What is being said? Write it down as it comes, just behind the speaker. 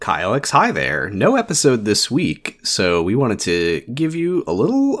Kyle hi there. No episode this week, so we wanted to give you a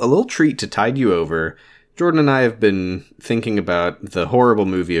little treat to tide you over. Jordan and I have been thinking about the horrible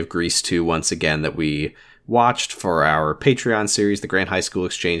movie of Grease 2 once again that we watched for our Patreon series, the Grant High School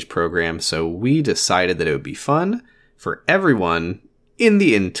Exchange Program, so we decided that it would be fun for everyone in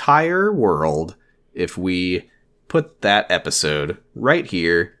the entire world if we put that episode right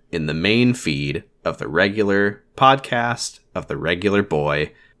here in the main feed of the regular podcast of the regular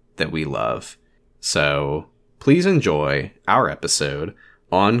boy that we love. So please enjoy our episode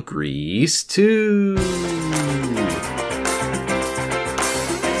on Grease 2.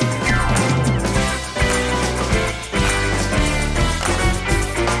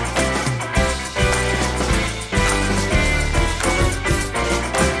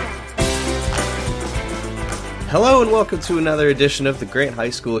 Hello and welcome to another edition of the Grant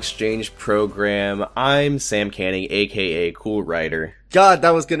High School Exchange Program. I'm Sam Canning, aka Cool Writer. God, that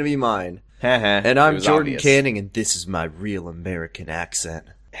was gonna be mine. And I'm Jordan Canning, and this is my real American accent.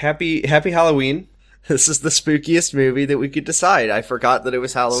 Happy Halloween. This is the spookiest movie that we could decide. I forgot that it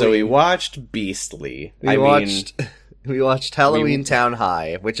was Halloween. So we watched Beastly. We watched Halloween Town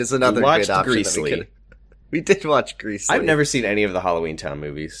High, which is another good option. Greasely. We did watch Greasely. I've never seen any of the Halloween Town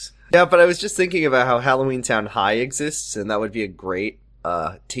movies. Yeah, but I was just thinking about how Halloween Town High exists, and that would be a great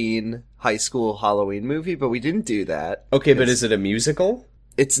teen high school Halloween movie, but we didn't do that. Okay, but is it a musical?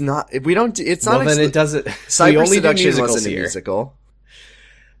 It's not. We don't. It's not. Well, then it doesn't. Cyber Seduction wasn't a musical.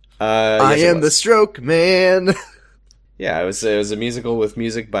 I am the Stroke Man. Yeah, it was a musical with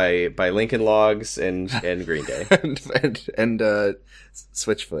music by Lincoln Logs and Green Day and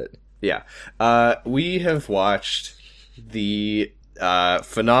Switchfoot. Yeah, we have watched the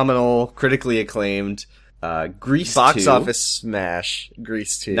phenomenal, critically acclaimed Grease 2. Box office smash,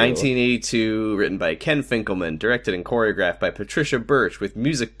 Grease 2. 1982, written by Ken Finkelman, directed and choreographed by Patricia Birch, with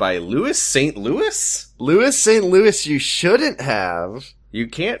music by Louis St. Louis? Louis St. Louis, you shouldn't have. You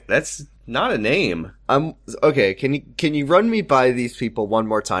can't, that's not a name. Okay, can you run me by these people one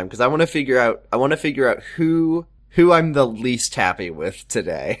more time? Because I want to figure out who I'm the least happy with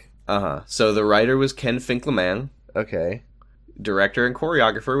today. So the writer was Ken Finkelman. Okay. Director and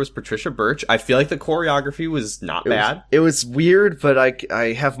choreographer was Patricia Birch. I feel like the choreography was not bad. It was weird, but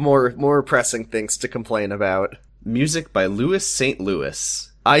I have more pressing things to complain about. Music by Louis St.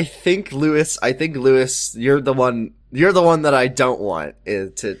 Louis. I think Louis, you're the one that I don't want,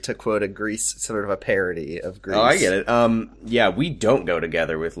 to quote a Grease, sort of a parody of Grease. Oh, I get it. Yeah, we don't go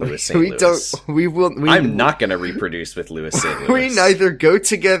together with Louis St. Louis. I'm not going to reproduce with Louis St. Louis. We neither go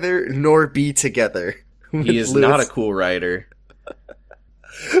together nor be together. He is not a cool writer.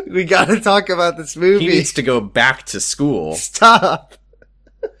 We gotta talk about this movie. He needs to go back to school. Stop!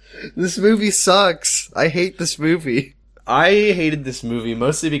 This movie sucks. I hate this movie. I hated this movie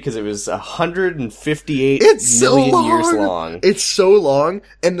mostly because it was 158 million years long. It's so long,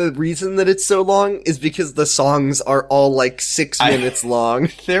 and the reason that it's so long is because the songs are all like 6 minutes long.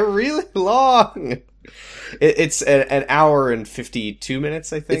 They're really long. It's an hour and 52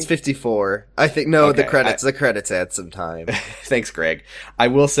 minutes, I think. It's 54. I think, no, okay, the credits add some time. Thanks, Greg. I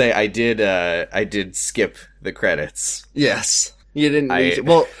will say I did skip the credits. Yes. You didn't need to.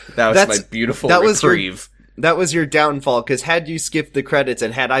 Well, that was my beautiful reprieve. That was your downfall, because had you skipped the credits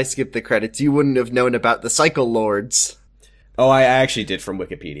and had I skipped the credits, you wouldn't have known about the Cycle Lords. Oh, I actually did from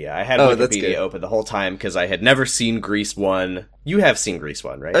Wikipedia. I had Wikipedia open the whole time because I had never seen Grease 1. You have seen Grease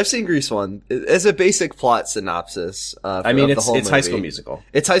 1, right? I've seen Grease 1. As a basic plot synopsis, it's High School Musical.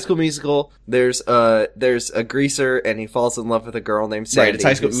 It's High School Musical. There's a greaser and he falls in love with a girl named Sandy. Right, it's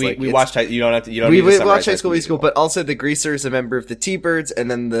High School. We watched. You don't have to. You don't. We watched High School Musical, but also the greaser is a member of the T-Birds,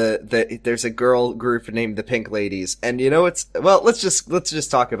 and then there's a girl group named the Pink Ladies. And let's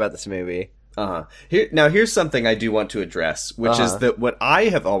just talk about this movie. Here's something I do want to address, which is that what I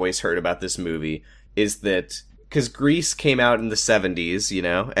have always heard about this movie is that, because Grease came out in the 70s,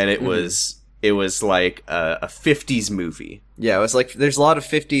 and it was like a 50s movie. Yeah, it was like, there's a lot of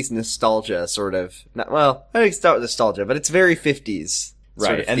 50s nostalgia, sort of. I think it's not nostalgia, but it's very 50s.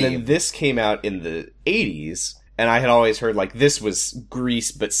 Right, and then this came out in the 80s, and I had always heard, like, this was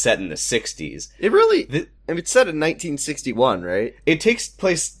Grease, but set in the 60s. It really... it's set in 1961, right? It takes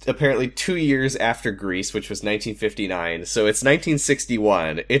place, apparently, 2 years after Grease, which was 1959, so it's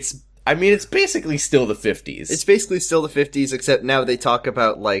 1961. It's basically still the 50s. It's basically still the 50s, except now they talk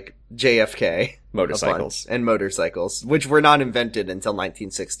about, like, JFK. Motorcycles. And motorcycles, which were not invented until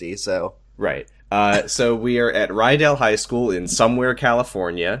 1960, so... Right. So we are at Rydell High School in somewhere,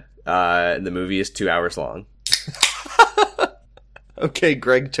 California. And the movie is 2 hours long. Okay,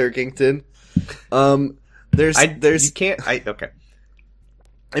 Greg Turkington. Okay.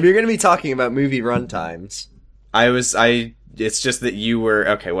 If you're going to be talking about movie runtimes, It's just that you were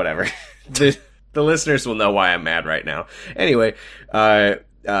okay. Whatever. the listeners will know why I'm mad right now. Anyway,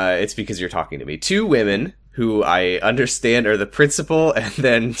 it's because you're talking to me. Two women who I understand are the principal, and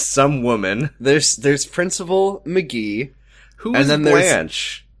then some woman. There's Principal McGee. Who is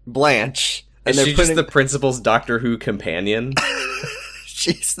Blanche? Blanche. And is she just the principal's Doctor Who companion?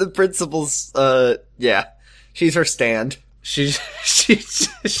 She's the principal's, yeah. She's her stand. She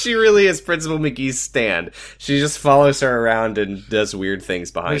really is Principal McGee's stand. She just follows her around and does weird things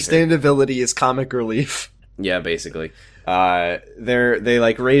behind her. Her stand ability is comic relief. Yeah, basically. They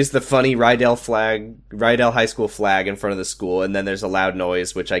like raise the funny Rydell High School flag in front of the school, and then there's a loud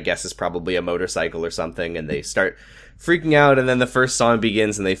noise, which I guess is probably a motorcycle or something, and they start freaking out, and then the first song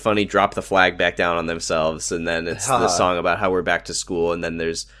begins, and they funny drop the flag back down on themselves, and then it's the song about how we're back to school, and then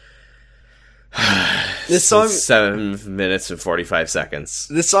there's this song 7 minutes and 45 seconds.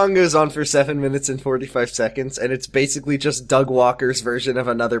 This song goes on for 7 minutes and 45 seconds, and it's basically just Doug Walker's version of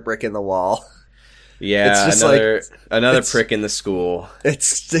Another Brick in the Wall. Yeah, it's just another prick in the school.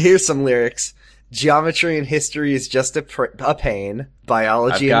 Here's some lyrics. Geometry and history is just a pain.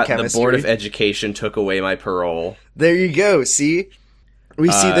 Biology and chemistry. The Board of Education took away my parole. There you go. See?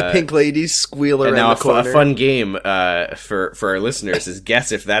 We see the pink ladies squeal around the corner. A fun game for our listeners is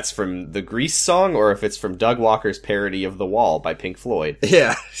guess if that's from the Grease song or if it's from Doug Walker's parody of The Wall by Pink Floyd.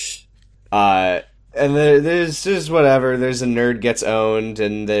 Yeah. And there's just whatever. There's a nerd gets owned,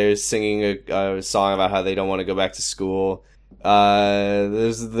 and they're singing a song about how they don't want to go back to school.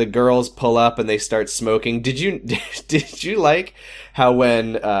 There's the girls pull up and they start smoking. Did you like how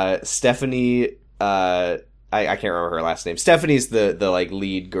when Stephanie I can't remember her last name. Stephanie's the like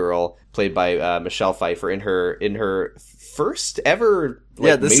lead girl played by Michelle Pfeiffer in her first ever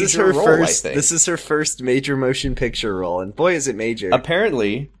this is her role, first. This is her first major motion picture role, and boy, is it major!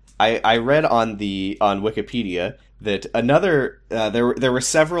 Apparently, I read on Wikipedia that there were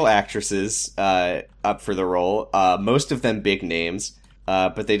several actresses up for the role, most of them big names.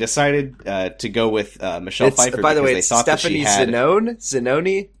 But they decided to go with Michelle Pfeiffer. By the way, they thought Stephanie that she had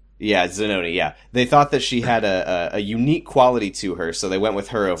Zanoni. Yeah, Zanoni, yeah. They thought that she had a unique quality to her, so they went with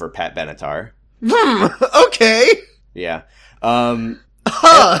her over Pat Benatar. Okay. Yeah.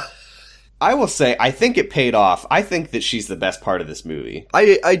 I will say, I think it paid off. I think that she's the best part of this movie.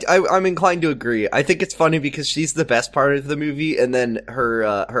 I'm inclined to agree. I think it's funny because she's the best part of the movie, and then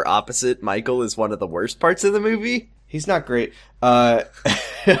her opposite, Michael, is one of the worst parts of the movie. He's not great.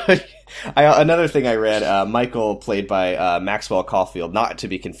 Another thing I read, Michael, played by Maxwell Caulfield, not to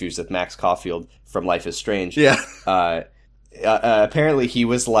be confused with Max Caulfield from Life is Strange. Yeah. Apparently he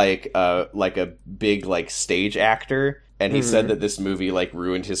was like a big like stage actor, and he said that this movie like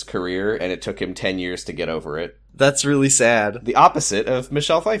ruined his career, and it took him 10 years to get over it. That's really sad. The opposite of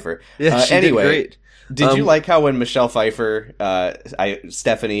Michelle Pfeiffer. Yeah, she did great. Did you like how when Michelle Pfeiffer,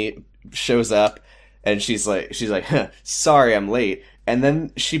 Stephanie shows up, and she's like, sorry, I'm late. And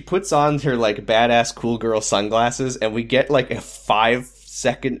then she puts on her, like, badass cool girl sunglasses, and we get, like, a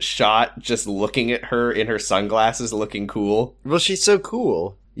 5-second shot just looking at her in her sunglasses looking cool. Well, she's so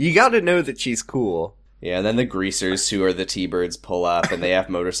cool. You gotta know that she's cool. Yeah, and then the greasers, who are the T-Birds, pull up, and they have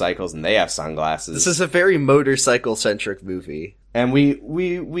motorcycles, and they have sunglasses. This is a very motorcycle-centric movie. And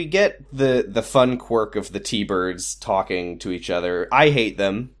we get the fun quirk of the T-Birds talking to each other. I hate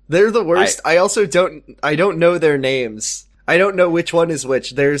them. They're the worst. I don't know their names. I don't know which one is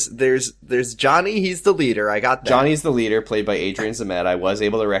which. There's Johnny, he's the leader. I got that. Johnny's the leader, played by Adrian Zemed. I was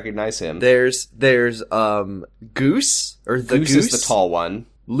able to recognize him. There's Goose, or the Goose is the tall one.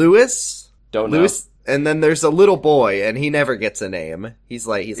 Louis? Don't know. And then there's a little boy, and he never gets a name. He's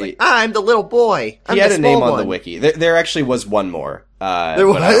like, I'm the little boy. He had a name on the wiki. There actually was one more. There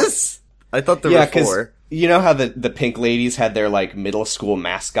was? I thought there were 4. You know how the Pink Ladies had their, like, middle school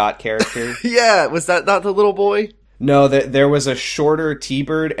mascot character? Yeah, was that not the little boy? No, there was a shorter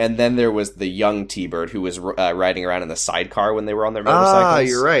T-Bird, and then there was the young T-Bird who was riding around in the sidecar when they were on their motorcycles. Ah,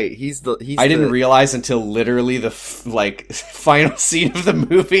 you're right. I didn't realize until literally the final scene of the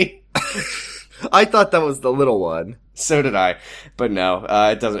movie. I thought that was the little one. So did I, but no,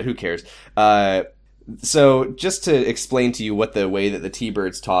 it doesn't. Who cares? So just to explain to you what the way that the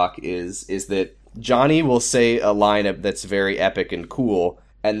T-Birds talk is that Johnny will say a line that's very epic and cool,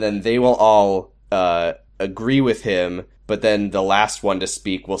 and then they will all agree with him, but then the last one to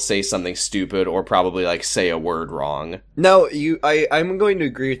speak will say something stupid or probably like say a word wrong. No, I'm going to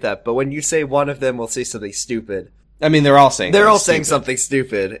agree with that, but when you say one of them will say something stupid, I mean, they're all saying something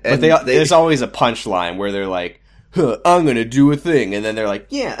stupid. And but there's always a punchline where they're like, I'm gonna do a thing. And then they're like,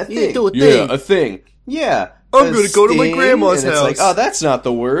 yeah, a thing. Do a thing. Yeah, a thing. Yeah, I'm gonna go to my grandma's and house. It's like, oh, that's not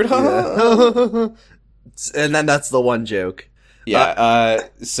the word. Yeah. And then that's the one joke. Yeah,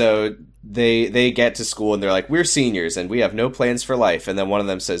 so they get to school and they're like, we're seniors and we have no plans for life. And then one of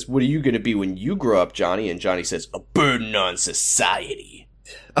them says, what are you going to be when you grow up, Johnny? And Johnny says, a burden on society.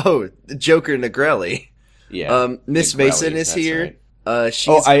 Oh, Joker Negrelli. Yeah. Miss Negrelli, Mason is that's here. right.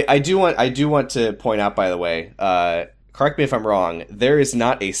 She's... I do want to point out, by the way, correct me if I'm wrong, there is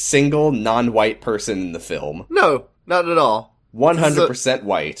not a single non-white person in the film. No, not at all. 100%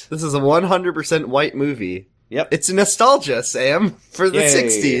 white. This is a 100% white movie. Yep. It's nostalgia, Sam, for the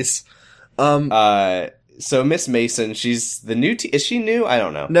Yay. 60s. So Miss Mason, she's the new is she new? I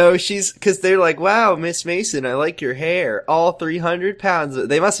don't know. No, because they're like, wow, Miss Mason, I like your hair. All 300 pounds.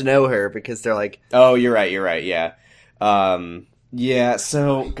 They must know her because they're like... Oh, you're right, yeah. Yeah,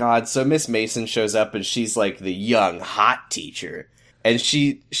 so Miss Mason shows up and she's like the young, hot teacher. And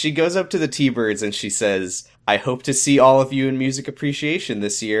she goes up to the T-Birds and she says, I hope to see all of you in music appreciation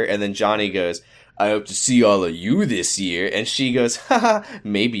this year. And then Johnny goes, I hope to see all of you this year. And she goes, haha,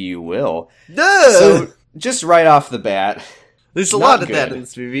 maybe you will. Duh! So, just right off the bat. There's a lot of that in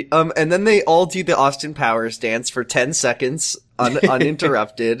this movie. And then they all do the Austin Powers dance for 10 seconds,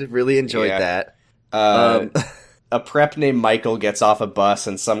 uninterrupted. Really enjoyed that. A prep named Michael gets off a bus,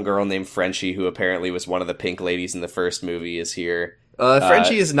 and some girl named Frenchie, who apparently was one of the pink ladies in the first movie, is here.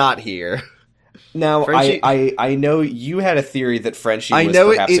 Frenchie is not here. Now, Frenchie... I know you had a theory that Frenchie was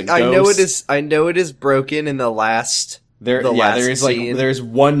perhaps a ghost. I know it is broken in the last... There's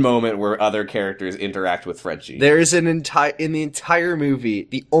one moment where other characters interact with Frenchie. There is in the entire movie,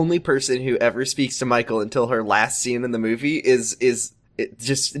 the only person who ever speaks to Michael until her last scene in the movie is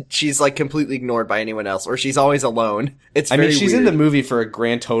she's like completely ignored by anyone else, or she's always alone. She's weird. In the movie for a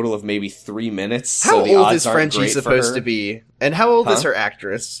grand total of maybe 3 minutes. How so the old odds is Frenchie supposed to be? And how old is her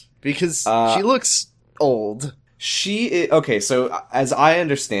actress? Because she looks old. Okay, so as I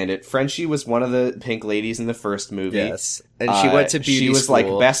understand it, Frenchie was one of the pink ladies in the first movie. Yes. And she went to beauty school. She was like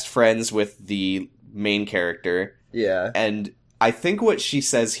best friends with the main character. Yeah. And I think what she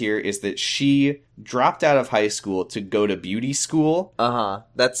says here is that she dropped out of high school to go to beauty school. Uh-huh.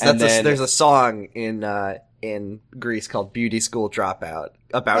 There's a song in Grease called Beauty School Dropout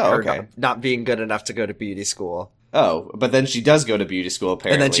about her not being good enough to go to beauty school. Oh, but then she does go to beauty school,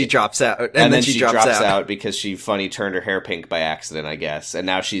 apparently. And then she drops out. And then she drops out because she funny turned her hair pink by accident, I guess. And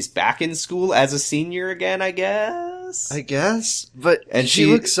now she's back in school as a senior again, I guess? But she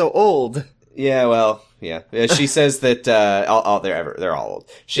looks so old. Yeah, well, yeah. She says that, they're all old.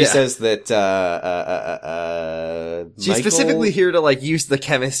 She says that, she's specifically here to, like, use the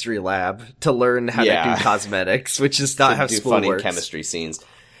chemistry lab to learn how to do cosmetics, which is not how school works. Funny chemistry scenes.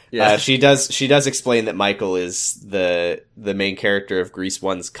 Yeah. She does explain that Michael is the main character of Grease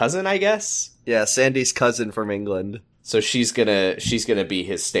 1's cousin, I guess? Yeah, Sandy's cousin from England. So she's gonna be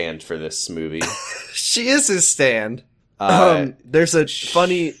his stand for this movie. She is his stand. There's a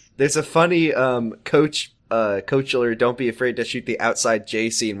funny coachler don't be afraid to shoot the outside J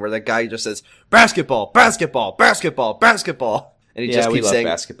scene where the guy just says basketball, basketball, basketball, basketball. And he just keeps saying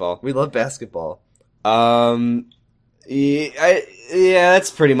basketball. We love basketball. Yeah, that's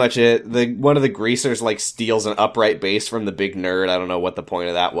pretty much it. One of the greasers like steals an upright bass from the big nerd. I don't know what the point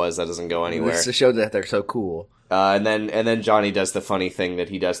of that was. That doesn't go anywhere. It's to show that they're so cool. And then Johnny does the funny thing that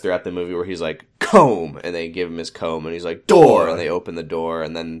he does throughout the movie where he's like, comb! And they give him his comb, and he's like, door! And they open the door,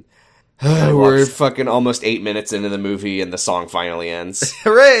 and then we're fucking almost 8 minutes into the movie, and the song finally ends.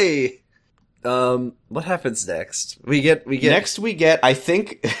 Hooray! What happens next? Next we get, I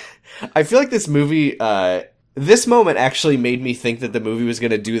think, I feel like this movie, this moment actually made me think that the movie was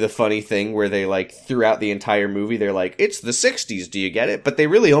going to do the funny thing where they, like, throughout the entire movie, they're like, it's the 60s, do you get it? But they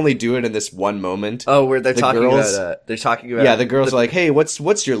really only do it in this one moment. Oh, where they're talking about... Yeah, the girls are like, hey,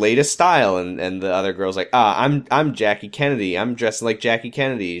 what's your latest style? And the other girl's like, I'm Jackie Kennedy. I'm dressed like Jackie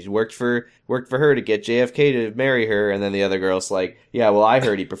Kennedy. Worked for her to get JFK to marry her. And then the other girl's like, yeah, well, I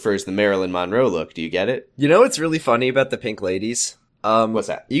heard he prefers the Marilyn Monroe look. Do you get it? You know what's really funny about the pink ladies? What's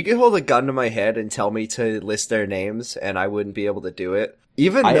that? You could hold a gun to my head and tell me to list their names, and I wouldn't be able to do it.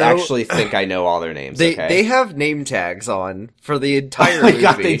 I actually think I know all their names. They have name tags on for the entire movie. Oh my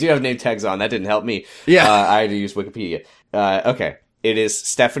god, they do have name tags on. That didn't help me. Yeah. I had to use Wikipedia. Okay. It is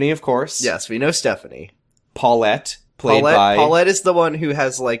Stephanie, of course. Yes, we know Stephanie. Paulette is the one who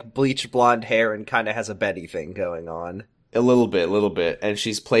has, like, bleached blonde hair and kind of has a Betty thing going on. A little bit. And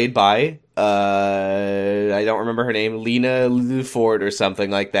she's played by, I don't remember her name, Lena Luford or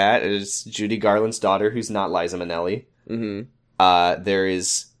something like that. It's Judy Garland's daughter, who's not Liza Minnelli. Mm-hmm. There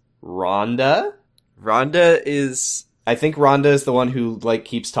is Rhonda. Rhonda is I think Rhonda is the one who like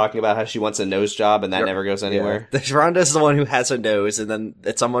keeps talking about how she wants a nose job and that never goes anywhere. Yeah. Rhonda's the one who has a nose, and then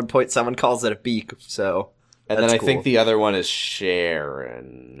at some point someone calls it a beak. So, and then I think the other one is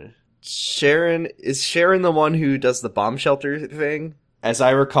Sharon. Is Sharon the one who does the bomb shelter thing? As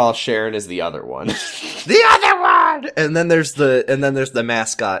I recall, Sharon is the other one. The other one. And then there's the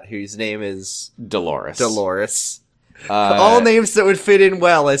mascot whose name is Dolores. All names that would fit in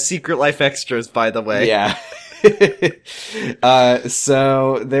well as Secret Life extras, by the way. Yeah.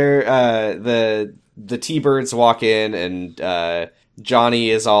 So they're the T-Birds walk in, and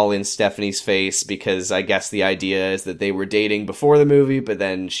Johnny is all in Stephanie's face because I guess the idea is that they were dating before the movie, but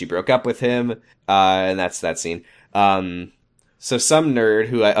then she broke up with him, and that's that scene. So some nerd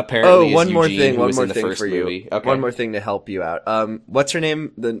who apparently is Eugene, who was in the first movie. Okay. One more thing to help you out. What's her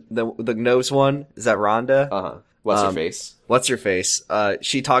name? The nose one? Is that Rhonda? Uh-huh. What's her face? What's her face?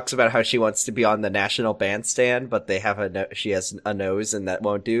 She talks about how she wants to be on the National Bandstand, but they have she has a nose and that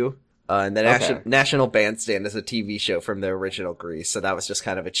won't do. And the National Bandstand is a TV show from the original Grease, so that was just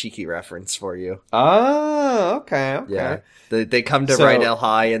kind of a cheeky reference for you. Oh, okay. Yeah. They come to Rydell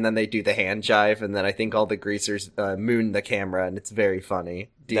High, and then they do the hand jive, and then I think all the greasers moon the camera, and it's very funny.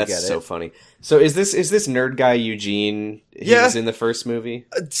 Do you get it? That's so funny. So is this nerd guy Eugene? He was in the first movie?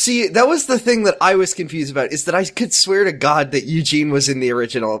 See, that was the thing that I was confused about, is that I could swear to God that Eugene was in the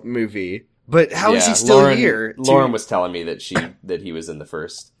original movie. But how is he still here? Lauren was telling me that he was in the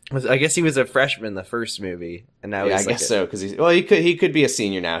first. I guess he was a freshman in the first movie, and now he's I guess so, because he could be a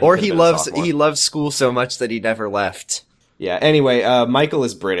senior now. Or he loves school so much that he never left. Yeah. Anyway, Michael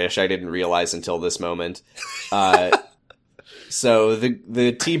is British. I didn't realize until this moment. So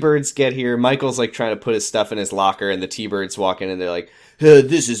the T-Birds get here. Michael's like trying to put his stuff in his locker, and the T-Birds walk in, and they're like,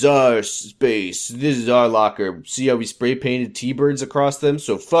 "This is our space. This is our locker. See how we spray painted T-Birds across them?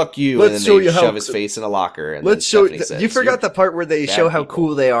 So fuck you." And then they shove his face in a locker. And let's show. You forgot the part where they show how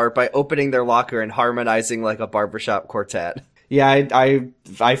cool they are by opening their locker and harmonizing like a barbershop quartet. Yeah,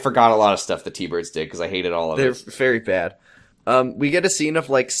 I forgot a lot of stuff the T-Birds did because I hated all of it. They're very bad. We get a scene of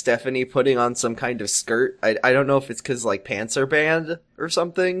like Stephanie putting on some kind of skirt. I don't know if it's because like pants are banned or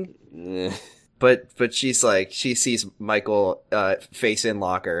something. But she's like, she sees Michael face in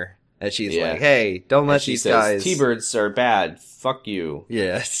locker, and she's like, "Hey, don't let these guys." T-Birds are bad. Fuck you.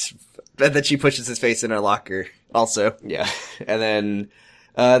 Yes. And then she pushes his face in her locker. Also. Yeah. And then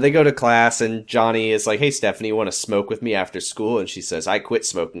they go to class, and Johnny is like, "Hey, Stephanie, you want to smoke with me after school?" And she says, "I quit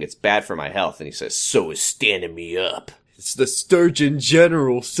smoking. It's bad for my health." And he says, "So is standing me up." It's the Surgeon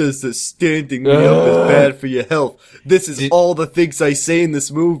General says that standing me up is bad for your health. This is all the things I say in this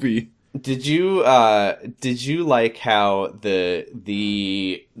movie. Did you like how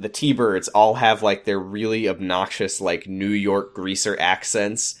the T-Birds all have like their really obnoxious like New York greaser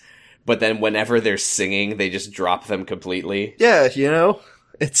accents, but then whenever they're singing they just drop them completely? Yeah,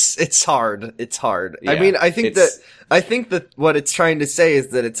 it's hard. It's hard. Yeah, I mean, I think that what it's trying to say is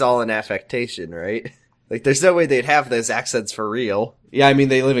that it's all an affectation, right? Like, there's no way they'd have those accents for real. Yeah, I mean,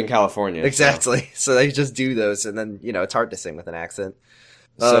 they live in California. Exactly. So they just do those, and then, it's hard to sing with an accent.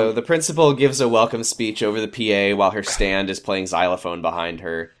 So the principal gives a welcome speech over the PA while her stand is playing xylophone behind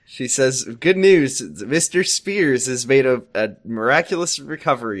her. She says, "Good news, Mr. Spears has made a miraculous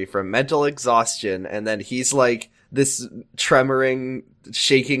recovery from mental exhaustion," and then he's like this tremoring,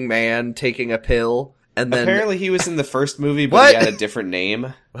 shaking man taking a pill, and then... Apparently he was in the first movie, but he had a different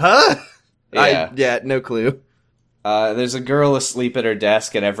name. Huh? Yeah. No clue. There's a girl asleep at her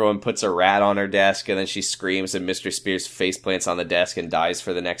desk, and everyone puts a rat on her desk, and then she screams, and Mr. Spears face plants on the desk and dies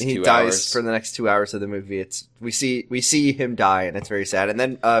for the next 2 hours. He dies for the next 2 hours of the movie. We see him die, and it's very sad. And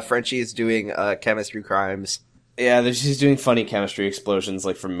then Frenchie is doing chemistry crimes. Yeah, she's doing funny chemistry explosions,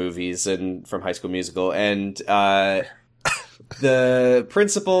 like from movies and from High School Musical, and the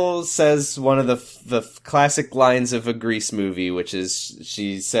principal says one of the classic lines of a Grease movie, which is,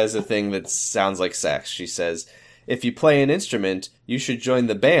 she says a thing that sounds like sex. She says, "If you play an instrument, you should join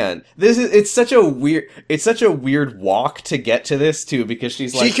the band." It's such a weird walk to get to this too, because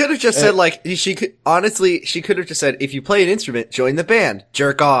she's like, she could have just said she could have just said, "If you play an instrument, join the band,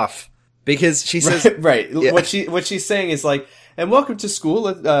 jerk off," because she says right. Yeah. What she's saying is like, "And welcome to school,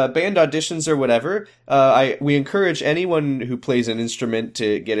 band auditions or whatever. We encourage anyone who plays an instrument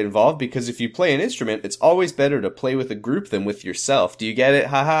to get involved, because if you play an instrument, it's always better to play with a group than with yourself. Do you get it?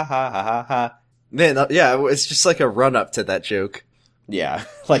 Ha ha ha ha ha ha." Man, it's just like a run-up to that joke. Yeah,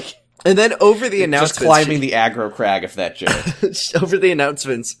 like... And then over the announcements... Just climbing the aggro crag of that joke. Over the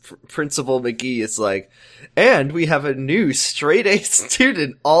announcements, Principal McGee is like, "And we have a new straight-A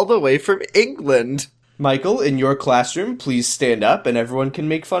student all the way from England. Michael, in your classroom, please stand up and everyone can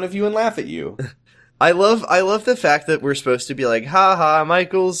make fun of you and laugh at you." I love the fact that we're supposed to be like, haha,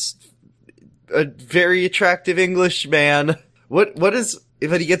 Michael's a very attractive English man. What is,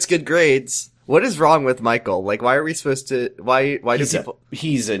 but he gets good grades. What is wrong with Michael? Like, why are we supposed to, why do people?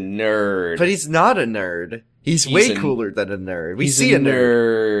 He's a nerd. But he's not a nerd. He's way cooler than a nerd. We see a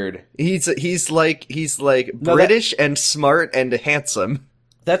nerd. He's like British and smart and handsome.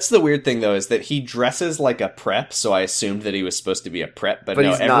 That's the weird thing, though, is that he dresses like a prep, so I assumed that he was supposed to be a prep, but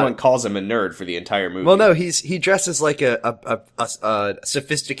no, everyone calls him a nerd for the entire movie. Well, no, he dresses like a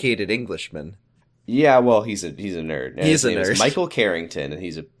sophisticated Englishman. Yeah, well, he's a nerd. And he's his a name nerd. is Michael Carrington, and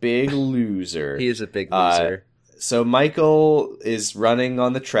he's a big loser. He is a big loser. So Michael is running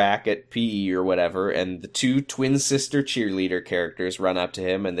on the track at PE or whatever, and the two twin sister cheerleader characters run up to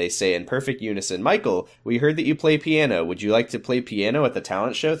him, and they say in perfect unison, "Michael, we heard that you play piano. Would you like to play piano at the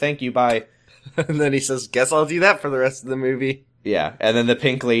talent show? Thank you, bye." And then he says, "Guess I'll do that for the rest of the movie." Yeah, and then the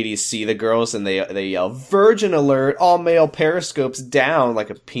pink ladies see the girls, and they yell, "Virgin alert! All male periscopes down," like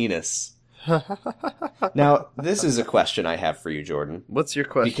a penis. Now, this is a question I have for you, Jordan. What's your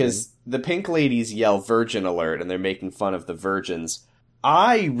question? Because the pink ladies yell "Virgin alert" and they're making fun of the virgins.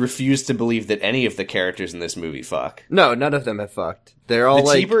 I refuse to believe that any of the characters in this movie fuck. No, none of them have fucked. They're all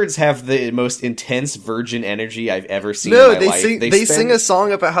the T-Birds have the most intense virgin energy I've ever seen in my life. They sing a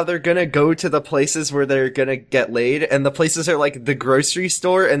song about how they're gonna go to the places where they're gonna get laid, and the places are like the grocery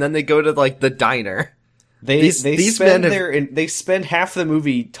store, and then they go to like the diner. They spend half the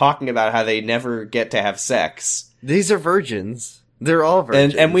movie talking about how they never get to have sex. These are virgins. They're all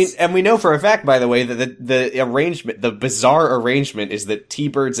virgins. And we know for a fact, by the way, that the arrangement, the bizarre arrangement, is that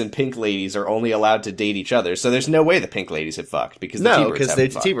T-Birds and pink ladies are only allowed to date each other. So there's no way the pink ladies have fucked because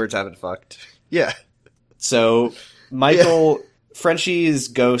the T-Birds haven't fucked. Yeah. So Michael. Frenchie's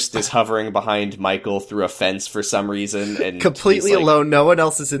ghost is hovering behind Michael through a fence for some reason, and completely alone. No one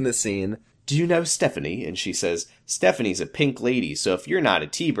else is in the scene. "Do you know Stephanie?" And she says, "Stephanie's a pink lady, so if you're not a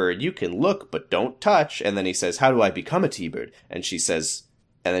T-Bird, you can look, but don't touch." And then he says, "How do I become a T-Bird?" And she says,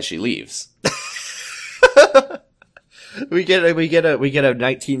 and then she leaves. we get a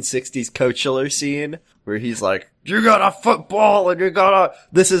 1960s Coachella scene where he's like, "You got a football and you got a..."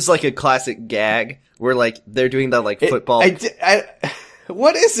 This is like a classic gag where like they're doing that like football.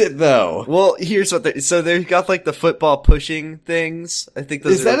 What is it though? Well, here's what so they've got like the football pushing things. I think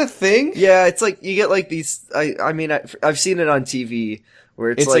those is that a thing? Yeah, it's like you get like these. I mean, I've seen it on TV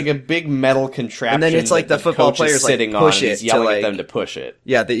where it's like a big metal contraption, and then it's like the football players sitting like push on, it, he's yelling to, at them to push it.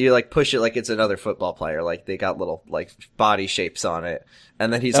 Yeah, that you like push it like it's another football player. Like they got little like body shapes on it,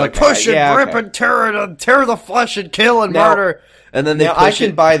 and then he's like push and rip and tear the flesh and kill and murder. And then I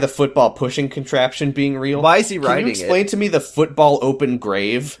can buy the football pushing contraption being real. Why is he riding it? Can you explain to me the football open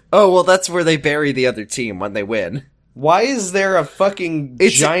grave? Oh, well, that's where they bury the other team when they win. Why is there a fucking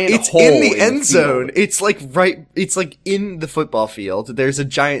giant It's hole in the end zone. Field? It's like in the football field. There's a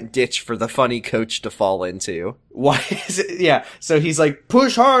giant ditch for the funny coach to fall into. Why is it? Yeah. So he's like,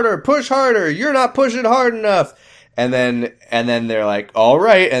 push harder. You're not pushing hard enough. And then they're like, all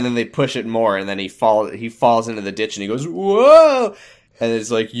right. And then they push it more. And then he falls into the ditch and he goes, whoa. And it's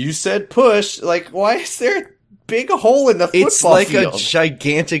like, you said push. Like, why is there a big hole in the football field? It's like a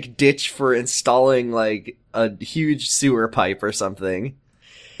gigantic ditch for installing like a huge sewer pipe or something.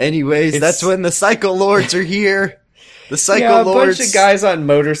 Anyways, that's when the Psycho Lords are here. The Psycho Lords. A bunch of guys on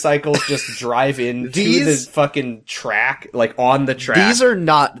motorcycles just drive in to the fucking track, like on the track. These are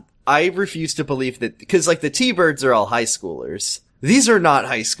not... I refuse to believe that, because like the T-Birds are all high schoolers. These are not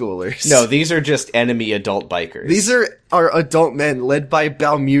high schoolers. No, these are just enemy adult bikers. These are adult men led by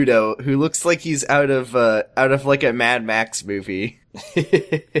Balmuto, who looks like he's out of like a Mad Max movie.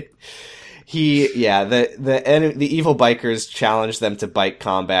 The evil bikers challenge them to bike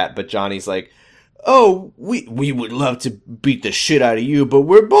combat, but Johnny's like, "Oh, we would love to beat the shit out of you, but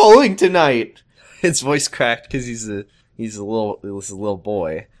we're bowling tonight." His voice cracked because he's a little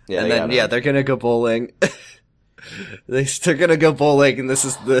boy. Yeah, and then they're gonna go bowling. They're gonna go bowling, and this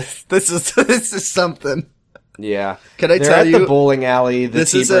is something. Yeah. Can I They're tell at you? the bowling alley, the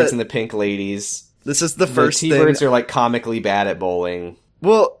T-Birds and the pink ladies. This is the first thing. The T-Birds are like comically bad at bowling.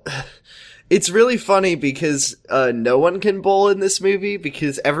 Well, it's really funny because no one can bowl in this movie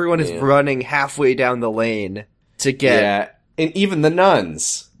because everyone is running halfway down the lane to get. Yeah, and even the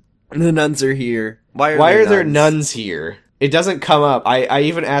nuns. The nuns are here. Why are there nuns here? It doesn't come up. I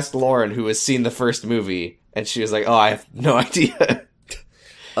even asked Lauren, who has seen the first movie, and she was like, "Oh, I have no idea."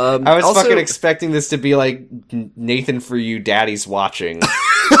 I was also fucking expecting this to be like Nathan For You, Daddy's watching.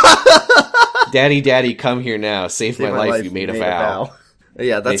 Daddy, come here now. Save my life. You made a vow.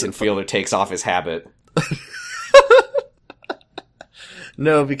 Yeah, that's Nathan Fielder takes off his habit.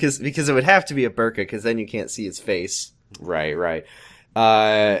 No, because it would have to be a burqa, because then you can't see his face. Right.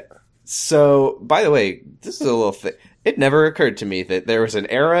 So, by the way, this is a little thing. It never occurred to me that there was an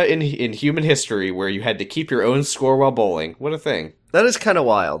era in human history where you had to keep your own score while bowling. What a thing. That is kind of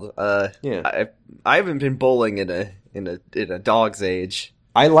wild. Yeah. I haven't been bowling in a dog's age.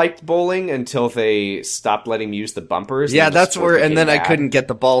 I liked bowling until they stopped letting me use the bumpers. Yeah, that's where, and then I couldn't get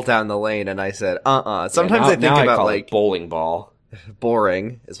the ball down the lane, and I said, Sometimes I think now about, I call like, it bowling ball.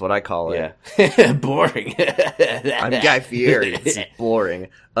 boring is what I call it. Yeah. Boring. I'm Guy Fieri. It's boring.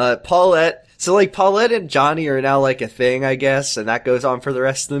 Paulette. So, like, Paulette and Johnny are now, like, a thing, I guess, and that goes on for the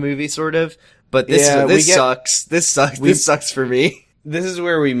rest of the movie, sort of. But this sucks. This sucks for me. This is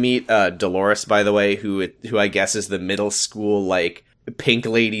where we meet Dolores, by the way, who I guess is the middle school, like, Pink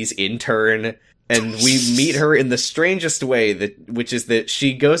Lady's intern. And we meet her in the strangest way, which is that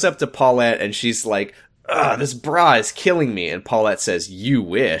she goes up to Paulette and she's like, this bra is killing me. And Paulette says, "You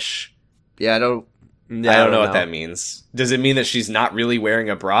wish." Yeah, I don't know what that means. Does it mean that she's not really wearing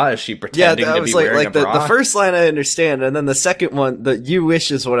a bra? Is she pretending to be wearing a bra? The first line I understand, and then the second one, the "you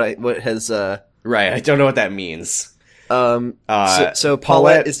wish" is what has. Right, I don't know what that means. So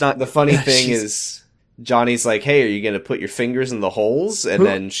Paulette is not. The funny thing is, Johnny's like, "Hey, are you gonna put your fingers in the holes?" And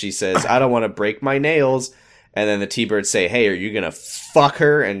then she says, "I don't want to break my nails." And then the T-Birds say, "Hey, are you gonna fuck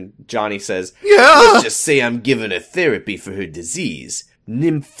her?" And Johnny says, "Yeah. Let's just say I'm giving her therapy for her disease,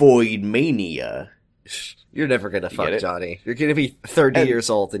 nymphoid mania." You're never gonna fuck Johnny. You're gonna be 30 years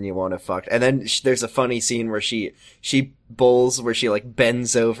old and you want to fuck. And then there's a funny scene where she bowls, where she, like,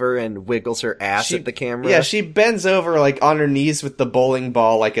 bends over and wiggles her ass at the camera. Yeah, she bends over, like, on her knees with the bowling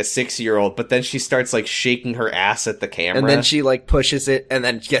ball like a 6-year-old, but then she starts, like, shaking her ass at the camera. And then she, like, pushes it and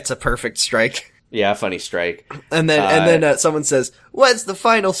then gets a perfect strike. Yeah, funny strike. And then someone says, "What's the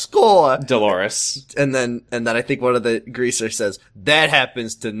final score?" Dolores. And then I think one of the greasers says, "That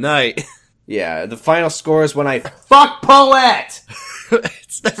happens tonight." Yeah, the final score is when I fuck Paulette!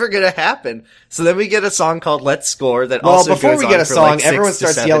 It's never gonna happen. So then we get a song called "Let's Score" that also goes on for, before we get a song, like, everyone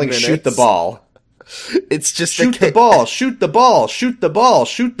starts yelling, minutes. "Shoot the ball." It's just shoot the ball, shoot the ball, shoot the ball,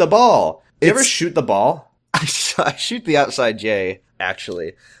 shoot the ball. Do you ever shoot the ball? I shoot the outside J,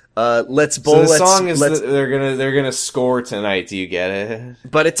 actually. Let's bowl. So the song is they're gonna score tonight. Do you get it?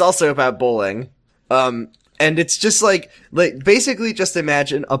 But it's also about bowling. And it's just like basically just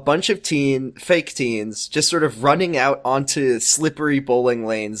imagine a bunch of fake teens just sort of running out onto slippery bowling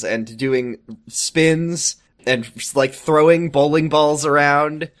lanes and doing spins and, like, throwing bowling balls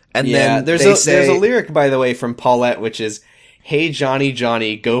around. And then there's a lyric, by the way, from Paulette, which is, "Hey, Johnny,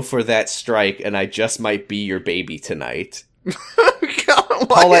 Johnny, go for that strike, and I just might be your baby tonight." God,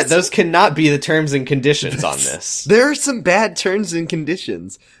 Paulette, those cannot be the terms and conditions on this. There are some bad terms and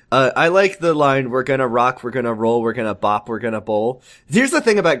conditions. I like the line, "We're gonna rock, we're gonna roll, we're gonna bop, we're gonna bowl." Here's the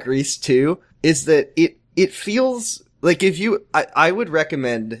thing about Grease 2, is that it feels like I would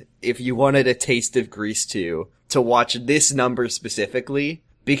recommend, if you wanted a taste of Grease 2, to watch this number specifically,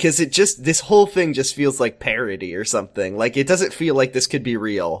 because this whole thing just feels like parody or something. Like, it doesn't feel like this could be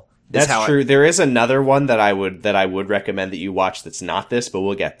real. That's true. There is another one that I would recommend that you watch that's not this, but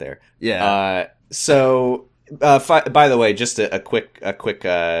we'll get there. Yeah. By the way, just a quick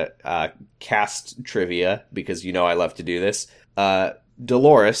cast trivia, because I love to do this.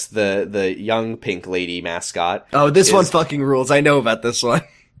 Dolores, the young Pink Lady mascot. Oh, this one fucking rules. I know about this one.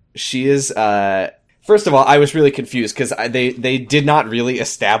 She is. First of all, I was really confused because they did not really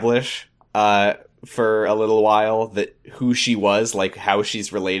establish for a little while that who she was, like how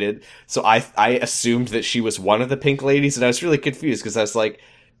she's related. So I assumed that she was one of the Pink Ladies, and I was really confused because I was like,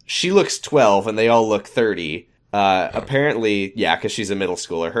 she looks 12 and they all look 30. Apparently, yeah, because she's a middle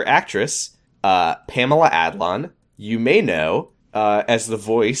schooler. Her actress, Pamela Adlon, you may know as the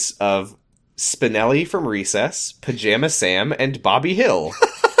voice of Spinelli from Recess, Pajama Sam, and Bobby Hill.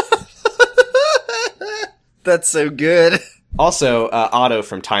 That's so good. Also, Otto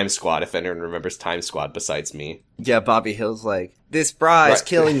from Time Squad, if anyone remembers Time Squad besides me. Yeah, Bobby Hill's like, "This bra is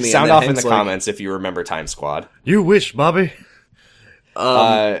killing me." Sound off in the comments if you remember Time Squad. You wish, Bobby.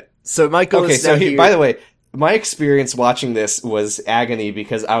 So Michael is now here. By the way, my experience watching this was agony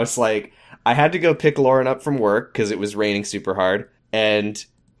because I was like, I had to go pick Lauren up from work because it was raining super hard, and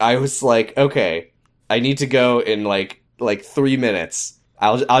I was like, okay, I need to go in like 3 minutes.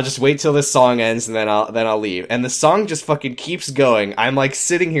 I'll just wait till this song ends and then I'll leave. And the song just fucking keeps going. I'm like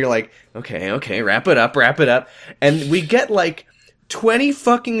sitting here like, okay, wrap it up. And we get like 20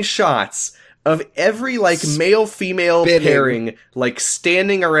 fucking shots of every like male-female pairing like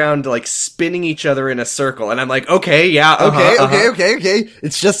standing around like spinning each other in a circle. And I'm like, okay, yeah, okay.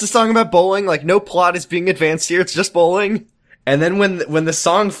 It's just a song about bowling. Like, no plot is being advanced here. It's just bowling. And then when the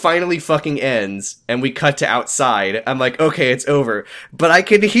song finally fucking ends and we cut to outside, I'm like, okay, it's over. But I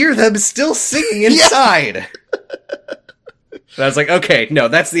could hear them still singing inside. And I was like, okay, no,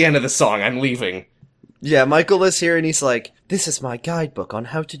 that's the end of the song. I'm leaving. Yeah, Michael is here and he's like, this is my guidebook on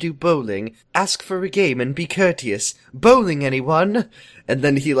how to do bowling. Ask for a game and be courteous. Bowling, anyone? And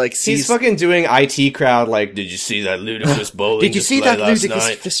then he like sees... He's fucking doing IT crowd like, did you see that ludicrous bowling Did you see that ludicrous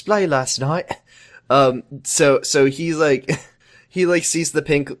night? display last night? So he's like... He like sees the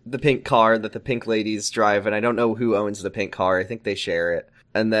pink car that the pink ladies drive, and I don't know who owns the pink car. I think they share it.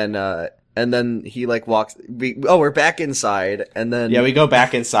 And then he like walks. We're back inside, and then we go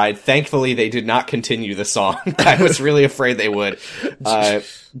back inside. Thankfully, they did not continue the song. I was really afraid they would.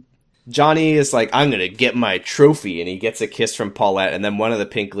 Johnny is like, I'm gonna get my trophy, and he gets a kiss from Paulette, and then one of the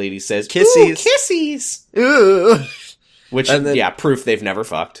pink ladies says, "Kissies, kissies." Ooh. Which, proof they've never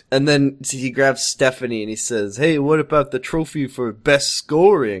fucked. And then he grabs Stephanie and he says, hey, what about the trophy for best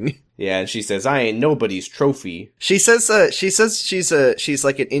scoring? Yeah, and she says, I ain't nobody's trophy. She says she's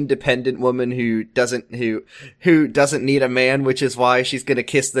like an independent woman who doesn't need a man, which is why she's gonna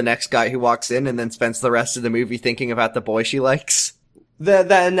kiss the next guy who walks in and then spends the rest of the movie thinking about the boy she likes.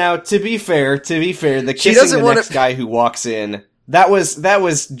 Now, to be fair, the kissing the next guy who walks in... That was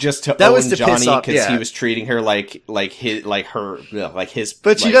just to own Johnny because he was treating her like his.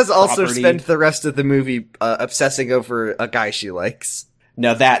 But she does also property. Spend the rest of the movie obsessing over a guy she likes.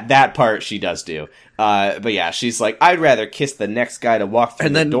 No, that part she does do. But yeah, she's like, I'd rather kiss the next guy to walk through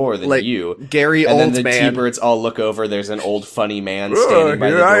the door than you. Gary and old then the man. T-Birds all look over. There's an old funny man standing by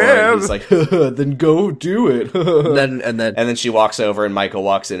the door, and he's like, then go do it. and then she walks over, and Michael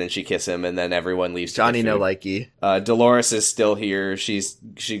walks in, and she kisses him, and then everyone leaves. Johnny no likey. Dolores is still here. She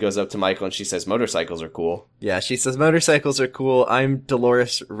goes up to Michael and she says, motorcycles are cool. Yeah, she says motorcycles are cool. I'm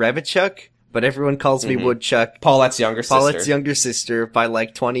Dolores Revichuk. But everyone calls me Woodchuck. Paulette's younger sister by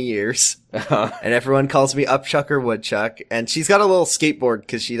like 20 years. And everyone calls me Upchuck or Woodchuck. And she's got a little skateboard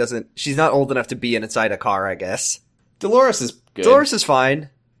because she's not old enough to be inside a car, I guess. Dolores is good. Dolores is fine.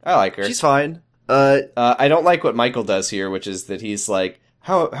 I like her. She's fine. I don't like what Michael does here, which is that he's like,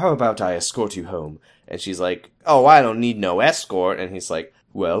 how about I escort you home? And she's like, oh, I don't need no escort. And he's like,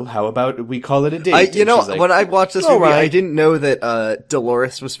 well, how about we call it a date? When I watched this movie, I didn't know that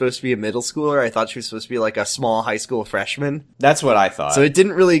Dolores was supposed to be a middle schooler. I thought she was supposed to be like a small high school freshman. That's what I thought. So it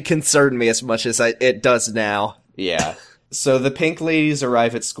didn't really concern me as much as it does now. Yeah. So the pink ladies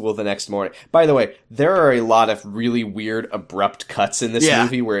arrive at school the next morning. By the way, there are a lot of really weird, abrupt cuts in this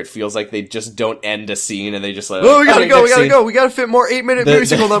movie where it feels like they just don't end a scene and they just like, we gotta go. We gotta fit more 8-minute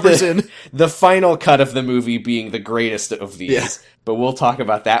musical numbers in. The final cut of the movie being the greatest of these. Yeah. But we'll talk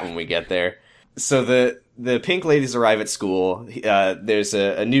about that when we get there. So the pink ladies arrive at school. There's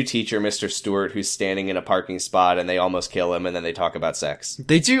a new teacher, Mr. Stewart, who's standing in a parking spot, and they almost kill him, and then they talk about sex.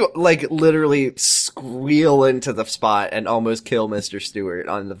 They do, like, literally squeal into the spot and almost kill Mr. Stewart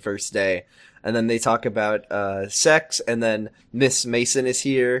on the first day. And then they talk about sex, and then Miss Mason is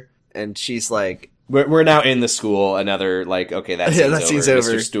here, and she's like... We're now in the school. Another, like, okay, that scene's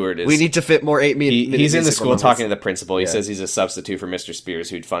over. Mr. Stewart is... We need to fit more 8-minute He's in the school talking to the principal. He says he's a substitute for Mr. Spears,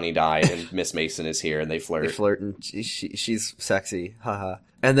 who'd funny died, and Miss Mason is here, and they flirt. They flirt, and she's sexy. Haha.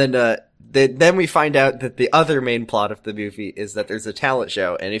 And then we find out that the other main plot of the movie is that there's a talent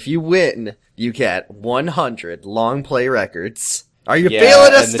show, and if you win, you get 100 long play records. Are you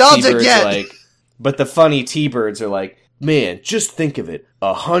feeling nostalgic yet? Like, but the funny T-Birds are like, man, just think of it.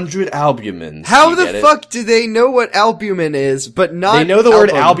 100 albumins. How the fuck do they know what albumin is, but not They know the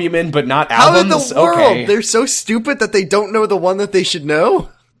word albumin, but not albums? How in the world? Okay. They're so stupid that they don't know the one that they should know?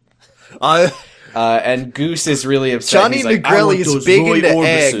 And Goose is really upset. Johnny Negrelli is big into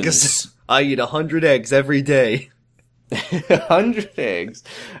eggs. I eat 100 eggs every day. 100 eggs.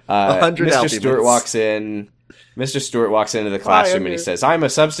 100 Mr. albumins. Stewart walks in. Mr. Stewart walks into the classroom and he says, I'm a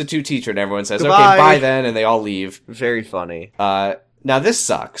substitute teacher, and everyone says, Goodbye. Okay, bye then, and they all leave. Very funny. Now this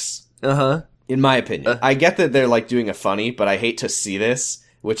sucks. Uh-huh. In my opinion. I get that they're like doing a funny, but I hate to see this,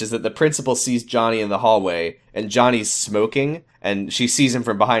 which is that the principal sees Johnny in the hallway, and Johnny's smoking, and she sees him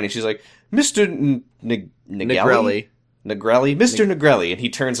from behind, and she's like, Mr. Negrelli? Mr. Negrelli, and he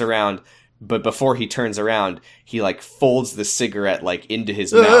turns around. But before he turns around, he, like, folds the cigarette, like, into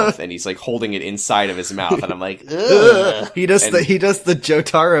his mouth, and he's, like, holding it inside of his mouth, and I'm like, ugh. He does the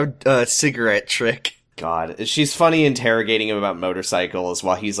Jotaro, cigarette trick. God. She's funny interrogating him about motorcycles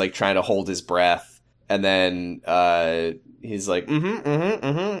while he's, like, trying to hold his breath, and then, he's like,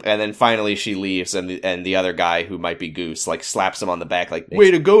 and then finally she leaves, and the other guy, who might be Goose, like, slaps him on the back, like,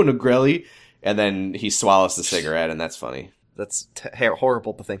 way to go, Negrelli, and then he swallows the cigarette, and that's funny. That's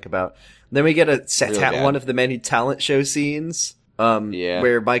horrible to think about. Then we get Really one of the many talent show scenes. Yeah.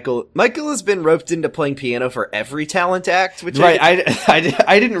 Where Michael has been roped into playing piano for every talent act, which Right,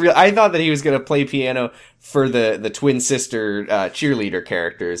 I didn't realize. I thought that he was going to play piano for the twin sister cheerleader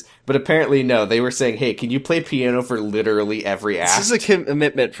characters, but apparently no. They were saying, "Hey, can you play piano for literally every act?" This is a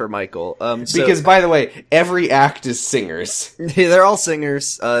commitment for Michael. Because, by the way, every act is singers. They're all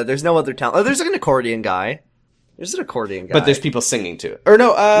singers. There's no other talent. Oh, there's an accordion guy. There's an accordion guy. But there's people singing to it. Or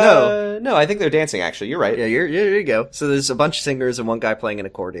no, I think they're dancing, actually. You're right. Yeah, here you go. So there's a bunch of singers and one guy playing an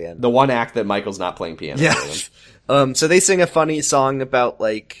accordion. The one act that Michael's not playing piano. Yeah. So they sing a funny song about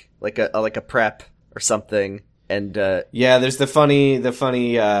like a prep or something. And, yeah, there's the funny,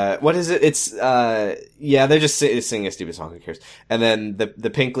 what is it? It's, yeah, they're just singing a stupid song, who cares? And then the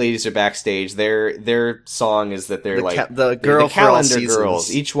Pink Ladies are backstage. Their song is that they're the calendar girls.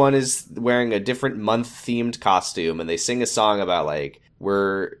 Each one is wearing a different month-themed costume, and they sing a song about, like,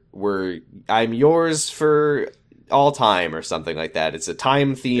 I'm yours for all time, or something like that. It's a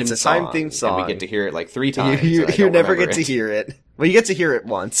time-themed song. It's a time-themed song. And we get to hear it, like, 3 times. You never get to hear it. Well, you get to hear it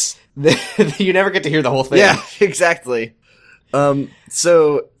once. You never get to hear the whole thing. Yeah, exactly.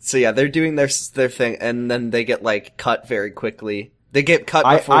 So yeah, they're doing their thing, and then they get like cut very quickly. They get cut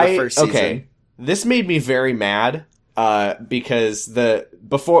before the first season. Okay, this made me very mad. Because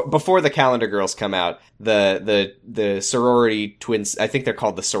before the calendar girls come out, the sorority twins, I think they're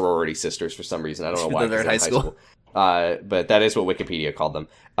called the sorority sisters for some reason. I don't know why. They're in high school. But that is what Wikipedia called them.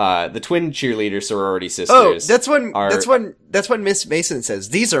 The twin cheerleader sorority sisters. Oh, that's when Miss Mason says,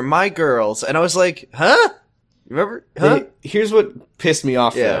 "These are my girls," and I was like, "Huh? Remember? Huh?" Here's what pissed me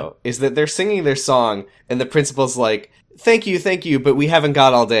off though, is that they're singing their song, and the principal's like, Thank you, but we haven't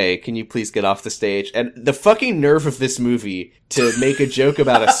got all day. Can you please get off the stage?" And the fucking nerve of this movie to make a joke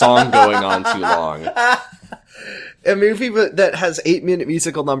about a song going on too long. A movie that has 8-minute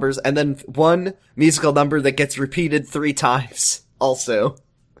musical numbers, and then one musical number that gets repeated 3 times, also.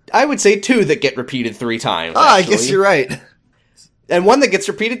 I would say 2 that get repeated 3 times, I guess you're right. And 1 that gets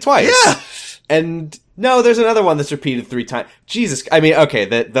repeated twice. Yeah! And no, there's another one that's repeated 3 times. Jesus, I mean, okay,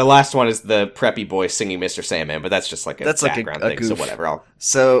 the last one is the preppy boy singing Mr. Sandman, but that's just like a background thing, so whatever.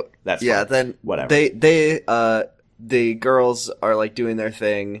 That's fine. Then whatever. The girls are like doing their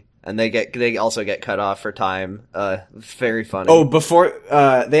thing, and they also get cut off for time. Very funny. Oh, before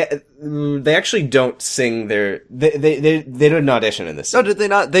they actually don't sing their they don't audition in this. No, did they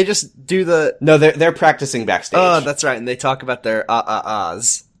not? They just do the. No, they're practicing backstage. Oh, that's right, and they talk about their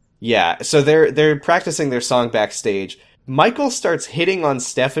ahs. Yeah, so they're practicing their song backstage. Michael starts hitting on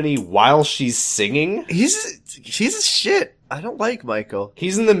Stephanie while she's singing. She's a shit. I don't like Michael.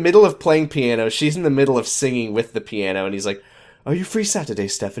 He's in the middle of playing piano. She's in the middle of singing with the piano, and he's like, "Are you free Saturday,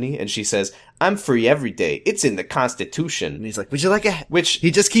 Stephanie?" And she says, "I'm free every day. It's in the Constitution." And he's like, "Would you like a?" Which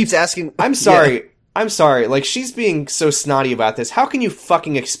he just keeps asking. I'm sorry. Yeah. I'm sorry. Like, she's being so snotty about this. How can you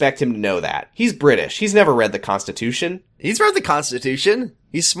fucking expect him to know that? He's British. He's never read the Constitution. He's read the Constitution.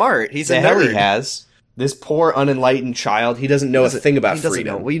 He's smart. He's a nerd. The hell he has. This poor unenlightened child. He doesn't know a thing about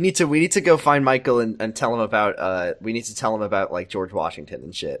freedom. Know. We need to go find Michael and tell him about. We need to tell him about like George Washington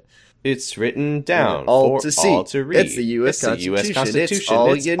and shit. It's written down all for to see. All to read. It's the U.S. Constitution. It's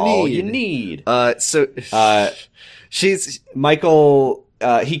all you need. She's Michael.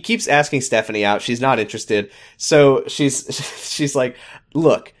 He keeps asking Stephanie out. She's not interested. So she's like,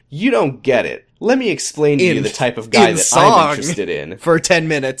 "Look, you don't get it. Let me explain to you the type of guy that I'm interested in." For 10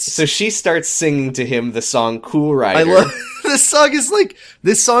 minutes. So she starts singing to him the song "Cool Rider." I love this song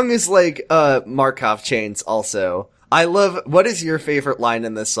is like Markov chains also. I love, what is your favorite line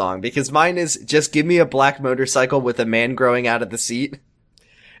in this song? Because mine is, "Just give me a black motorcycle with a man growing out of the seat."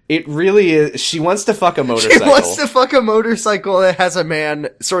 It really is. She wants to fuck a motorcycle. She wants to fuck a motorcycle that has a man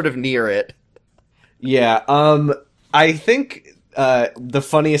sort of near it. Yeah, I think the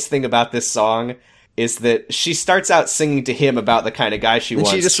funniest thing about this song is that she starts out singing to him about the kind of guy she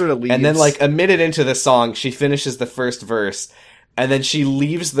wants. She just sort of leaves. And then like a minute into the song, she finishes the first verse, and then she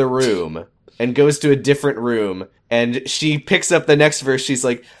leaves the room and goes to a different room, and she picks up the next verse. She's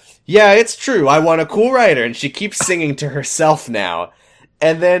like, "Yeah, it's true. I want a cool rider." And she keeps singing to herself now.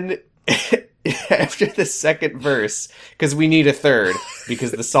 And then after the second verse, because we need a third,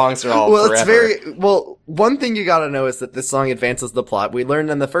 because the songs are all forever. One thing you gotta know is that this song advances the plot. We learned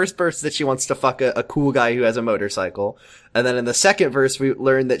in the first verse that she wants to fuck a cool guy who has a motorcycle. And then in the second verse, we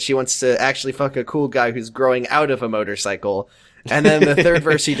learned that she wants to actually fuck a cool guy who's growing out of a motorcycle. And then in the third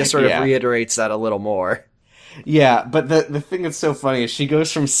verse, she just sort of reiterates that a little more. Yeah, but the thing that's so funny is she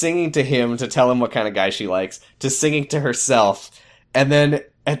goes from singing to him to tell him what kind of guy she likes, to singing to herself. And then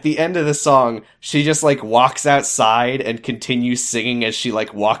at the end of the song, she just, like, walks outside and continues singing as she,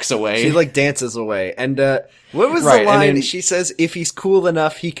 like, walks away. She, like, dances away. And, what was Right, the and line? then- She says, if he's cool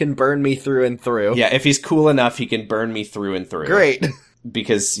enough, he can burn me through and through. Yeah, if he's cool enough, he can burn me through and through. Great.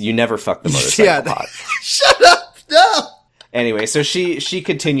 Because you never fuck the motorcycle Yeah, pot. Shut up! No! Anyway, so she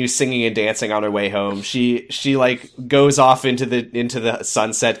continues singing and dancing on her way home. She like goes off into the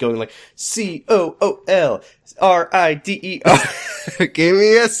sunset, going like COOLRIDER. Give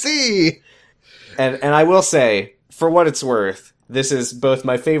me a C! And I will say, for what it's worth, this is both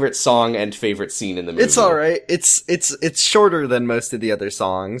my favorite song and favorite scene in the movie. It's alright. It's shorter than most of the other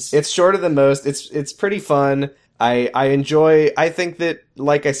songs. It's shorter than most. It's pretty fun. I enjoy. I think that,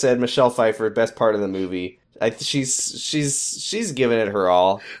 like I said, Michelle Pfeiffer, best part of the movie. She's given it her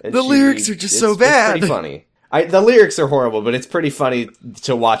all. And The lyrics are just so It's bad. pretty funny. The lyrics are horrible, but it's pretty funny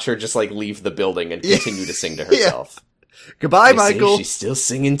to watch her just like leave the building and continue to sing to herself. Goodbye, They say Michael. she's still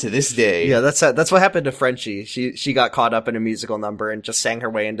singing to this day. Yeah, that's what happened to Frenchie. She got caught up in a musical number and just sang her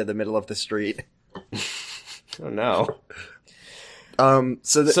way into the middle of the street. Oh no.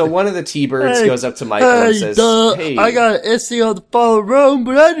 So one of the T-Birds Hey, goes up to Michael and says, "Hey, I got an essay on the fall of Rome,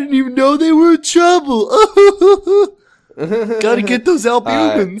 but I didn't even know they were in trouble. Gotta get those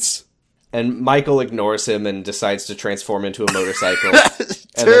albumins. And Michael ignores him and decides to transform into a motorcycle.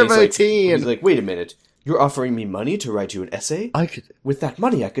 And then Turbo Teen. He's like, wait a minute. You're offering me money to write you an essay? I could. With that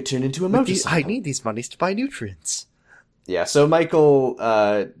money, I could turn into a motorcycle. I need these monies to buy nutrients. Yeah, so Michael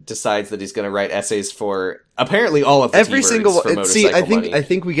decides that he's going to write essays for apparently all of the Every T-Birds single for one. motorcycle See, money. I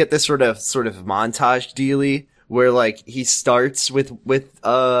think we get this sort of montage dealy where like he starts with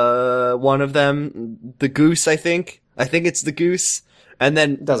one of them, the goose. I think it's the goose, and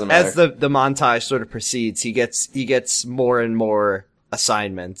then Doesn't matter. as the montage sort of proceeds, he gets more and more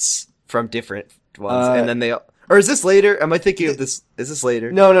assignments from different ones, and then they. Or is this later? Am I thinking of this? Is this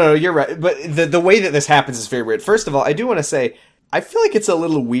later? No, you're right. But the way that this happens is very weird. First of all, I do want to say, I feel like it's a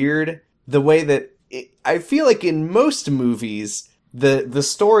little weird the way that I feel like in most movies, the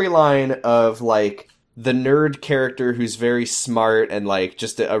storyline of like the nerd character who's very smart and like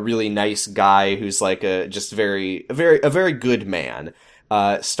just a really nice guy who's like a very good man,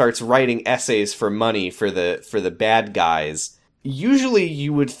 starts writing essays for money for the bad guys. Usually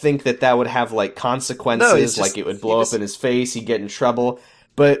you would think that would have, like, consequences, like it would blow up in his face, he'd get in trouble,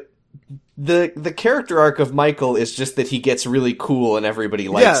 but the character arc of Michael is just that he gets really cool and everybody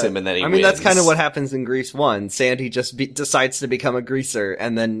likes him and then he wins. That's kind of what happens in Grease 1. Sandy just decides to become a greaser,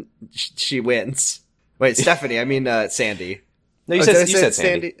 and then she wins. Wait, Stephanie, I mean, Sandy. No, you Did I said say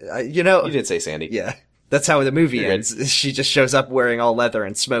Sandy. You did say Sandy. Yeah. That's how the movie You're ends. She just shows up wearing all leather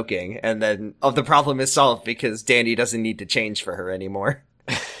and smoking, and then the problem is solved because Danny doesn't need to change for her anymore.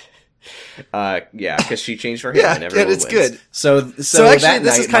 Yeah, because she changed for him Yeah, and everyone it's wins. good. So actually, that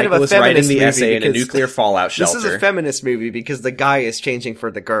this night, is kind Michael of a is writing feminist the movie essay in a because nuclear fallout shelter. This is a feminist movie because the guy is changing for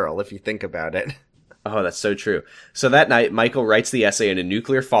the girl, if you think about it. Oh, that's so true. So that night, Michael writes the essay in a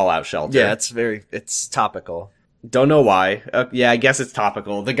nuclear fallout shelter. Yeah, it's topical. Don't know why. Yeah, I guess it's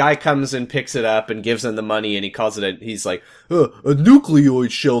topical. The guy comes and picks it up and gives him the money, and he calls it he's like, a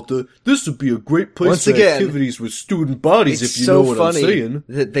nucleoid shelter. This would be a great place Once for again, activities with student bodies, It's if you so know what funny I'm saying.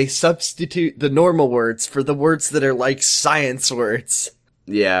 that they substitute the normal words for the words that are like science words.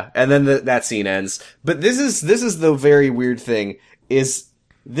 Yeah, and then that scene ends. But this is the very weird thing, it's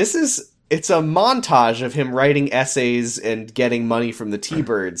a montage of him writing essays and getting money from the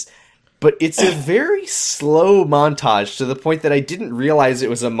T-Birds. But it's a very slow montage to the point that I didn't realize it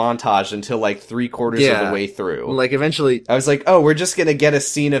was a montage until like 3/4 of the way through. Like eventually, I was like, oh, we're just gonna get a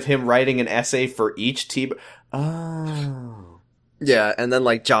scene of him writing an essay for each T-Bird. Oh. yeah, and then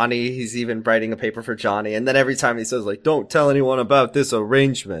like Johnny, he's even writing a paper for Johnny, and then every time he says like, don't tell anyone about this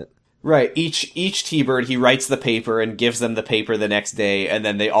arrangement. Right, each T-Bird, he writes the paper and gives them the paper the next day, and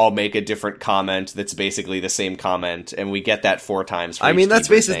then they all make a different comment that's basically the same comment, and we get that 4 times for I each mean, that's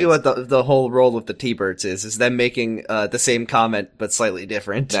T-Bird, basically thanks. what the whole role of the T-Birds is them making the same comment but slightly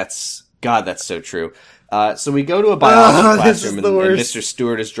different. That's so true. So we go to a biology this is classroom, the and worst. Mr.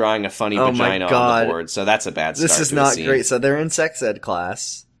 Stewart is drawing a funny Oh my vagina on God. the board, so that's a bad start. This is to a not scene. great. So they're in sex ed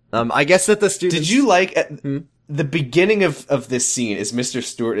class. I guess that the students... Did you like the beginning of this scene is Mr.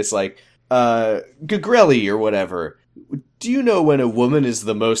 Stewart is like, Gagrelli or whatever. Do you know when a woman is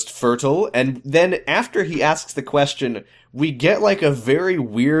the most fertile? And then after he asks the question, we get like a very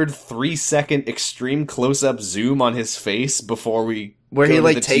weird 3-second extreme close-up zoom on his face before we Where go he to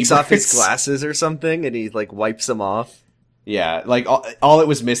like the takes off his T-Birds. glasses or something and he like wipes them off. Yeah, like all it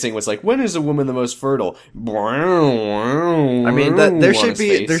was missing was like, when is a woman the most fertile? I mean, there should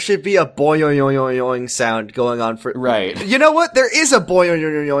be a boing sound going on for right. You know what? There is a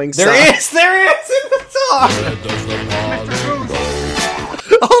boing sound. There is in the song.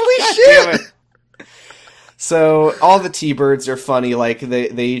 Holy shit! So all the T-Birds are funny. Like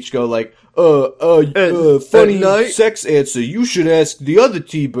they each go like, funny night? sex answer. You should ask the other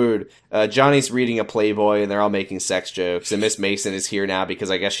T-Bird. Johnny's reading a Playboy, and they're all making sex jokes. And Miss Mason is here now because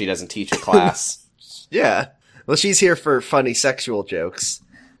I guess she doesn't teach a class. Yeah. Well, she's here for funny sexual jokes.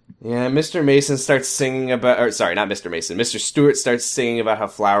 Yeah, Mr. Mason starts singing about... Or, sorry, not Mr. Mason. Mr. Stewart starts singing about how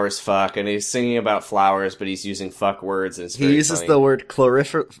flowers fuck, and he's singing about flowers, but he's using fuck words, and it's very He uses funny. the word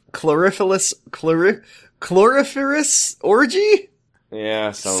chloriferous orgy?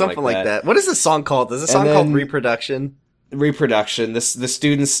 Yeah, something like that. What is this song called? Is this song called Reproduction? Reproduction. The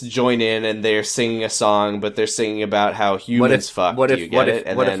students join in and they're singing a song, but they're singing about how humans fuck. What if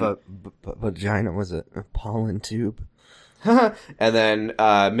a vagina was a pollen tube? And then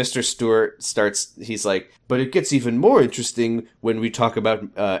Mr. Stewart starts. He's like, but it gets even more interesting when we talk about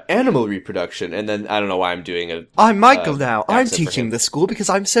animal reproduction. And then I don't know why I'm doing a. I'm Michael now. I'm accent for teaching him. the school because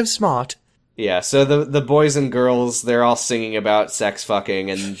I'm so smart. Yeah. So the boys and girls, they're all singing about sex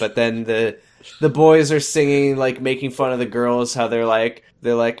fucking, but then the boys are singing, like, making fun of the girls, how they're like,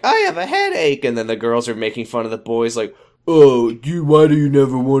 I have a headache, and then the girls are making fun of the boys, like, oh, why do you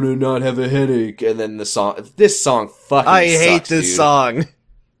never want to not have a headache? And then this song fucking I hate sucks, this dude. song.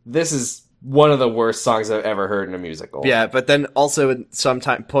 This is one of the worst songs I've ever heard in a musical. Yeah, but then also at some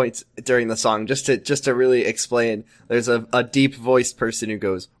points during the song, just to really explain, there's a deep voiced person who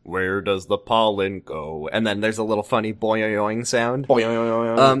goes, "Where does the pollen go?" And then there's a little funny boing sound.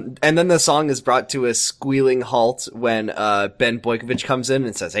 And then the song is brought to a squealing halt when Ben Boykovich comes in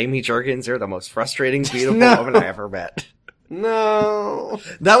and says, "Amy Jorgens, you're the most frustrating, beautiful woman I ever met." No.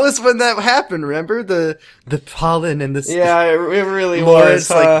 That was when that happened, remember? The pollen and the... Yeah, it really More, was. it's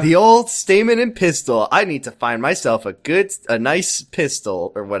like the old stamen and pistol. I need to find myself a nice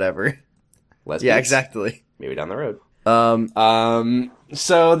pistol or whatever. Lesbians. Yeah, exactly. Maybe down the road.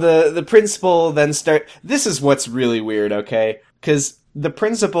 So the principal then this is what's really weird, okay? Cause the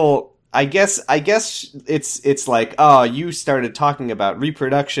principal, I guess it's like, oh, you started talking about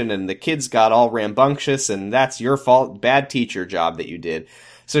reproduction and the kids got all rambunctious and that's your fault. Bad teacher job that you did.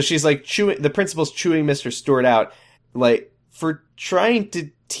 So she's like the principal's chewing Mr. Stewart out, like, for trying to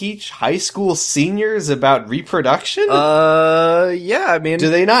teach high school seniors about reproduction? Yeah, I mean... Do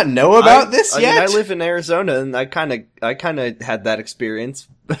they not know about this yet? I mean, I live in Arizona and I kinda had that experience.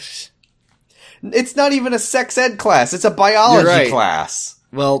 It's not even a sex ed class. It's a biology class.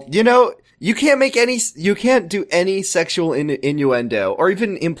 Well, you can't do any sexual innuendo or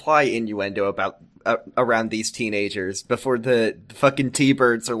even imply innuendo about around these teenagers before the fucking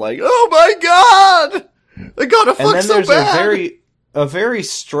T-Birds are like, "Oh my god, I gotta fuck so bad." And then there's a very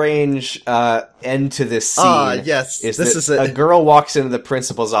strange end to this scene. Yes, this is a girl walks into the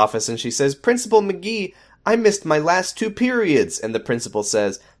principal's office and she says, "Principal McGee, I missed my last 2 periods," and the principal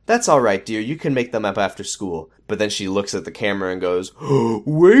says, "That's all right, dear. You can make them up after school." But then she looks at the camera and goes, "Oh,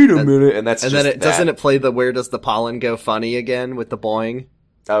 wait a minute," and that's then doesn't it play the "Where does the pollen go" funny again with the boing?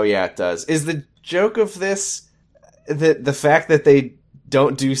 Oh yeah, it does. Is the joke of this the fact that they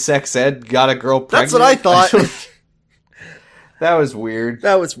don't do sex ed got a girl pregnant? That's what I thought. That was weird.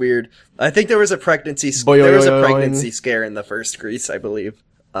 That was weird. I think there was a pregnancy scare in the first Grease, I believe.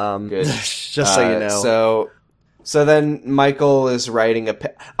 Good. Just so you know. So then Michael is writing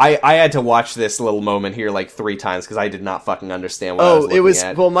I had to watch this little moment here like 3 times because I did not fucking understand what I was looking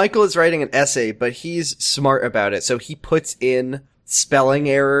at. Well, Michael is writing an essay, but he's smart about it, so he puts in spelling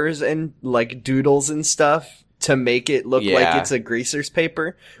errors and like doodles and stuff to make it look like it's a greaser's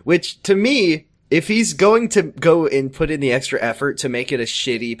paper, which to me, if he's going to go and put in the extra effort to make it a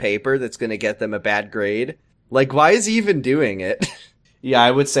shitty paper that's going to get them a bad grade, like, why is he even doing it? Yeah,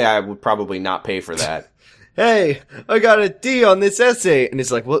 I would say I would probably not pay for that. Hey, I got a D on this essay. And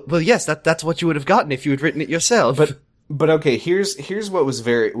he's like, well, yes, that's what you would have gotten if you had written it yourself. But okay, here's what was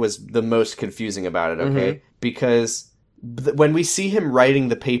the most confusing about it, okay? Mm-hmm. Because when we see him writing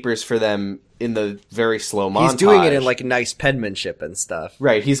the papers for them in the very slow montage, he's doing it in like nice penmanship and stuff.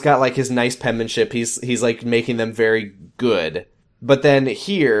 Right, he's got like his nice penmanship. He's like making them very good. But then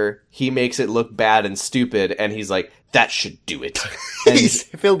here he makes it look bad and stupid, and he's like, that should do it. And he's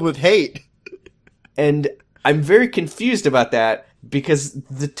filled with hate. And I'm very confused about that because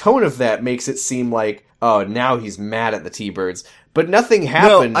the tone of that makes it seem like, oh, now he's mad at the T-Birds. But nothing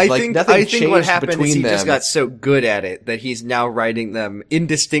happened. No, I think what happened is he just got so good at it that he's now writing them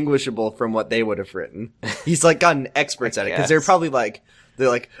indistinguishable from what they would have written. He's like gotten experts at it because they're probably like,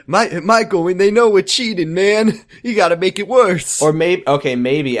 Michael, when they know we're cheating, man, you gotta make it worse. Or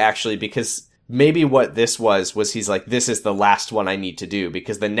maybe actually, because maybe what this was he's like, this is the last one I need to do,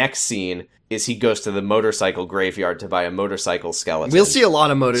 because the next scene is he goes to the motorcycle graveyard to buy a motorcycle skeleton. We'll see a lot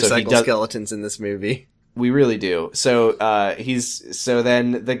of motorcycle skeletons in this movie. We really do. So,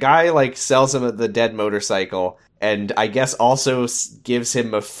 then the guy, like, sells him the dead motorcycle, and I guess also gives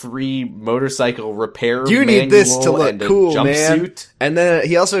him a free motorcycle repair manual. You need this to look cool, man. Jumpsuit. And then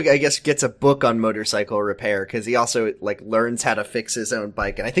he also, I guess, gets a book on motorcycle repair, because he also, like, learns how to fix his own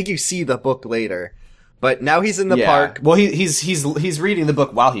bike, and I think you see the book later. But now he's in the park. Well, he's reading the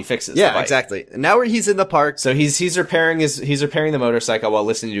book while he fixes the bike. Yeah, exactly. And now he's in the park. So he's repairing the motorcycle while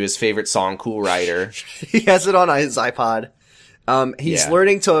listening to his favorite song, Cool Rider. He has it on his iPod. He's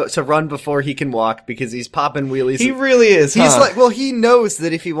learning to run before he can walk because he's popping wheelies. He really is. He's like, well, he knows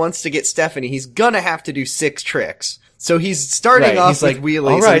that if he wants to get Stephanie, he's gonna have to do 6 tricks. So he's starting off with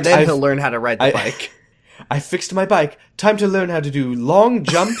wheelies, and then he'll learn how to ride the bike. I fixed my bike. Time to learn how to do long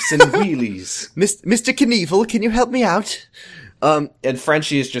jumps and wheelies. Mr. Knievel, can you help me out? And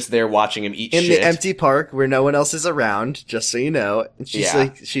Frenchie is just there watching him eat shit. In the empty park where no one else is around, just so you know. And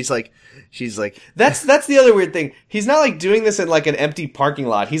she's like, That's the other weird thing. He's not like doing this in like an empty parking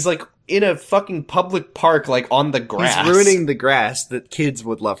lot. He's like in a fucking public park, like on the grass. He's ruining the grass that kids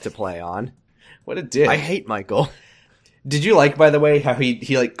would love to play on. What a dick. I hate Michael. Did you like, by the way, how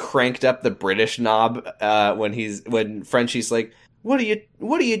he like cranked up the British knob when Frenchie's like, what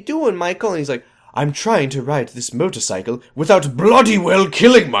are you doing, Michael? And he's like, I'm trying to ride this motorcycle without bloody well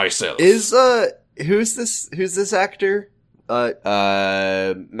killing myself. Who's this actor?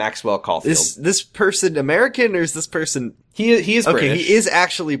 Maxwell Caulfield. Is this person American, or is this person? He is British. Okay, he is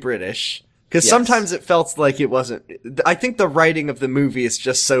actually British. Because sometimes it felt like it wasn't. I think the writing of the movie is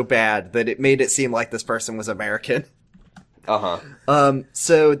just so bad that it made it seem like this person was American.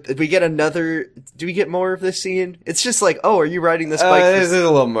 So we get do we get more of this scene? It's just like, oh, are you riding this bike? There's a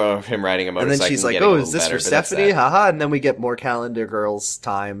little more of him riding a motorcycle. And then she's like, oh, is this for Stephanie? Haha. And then we get more Calendar Girls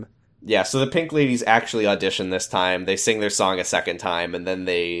time. Yeah, so the Pink Ladies actually audition this time. They sing their song a second time, and then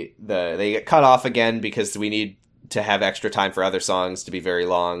they get cut off again because we need to have extra time for other songs to be very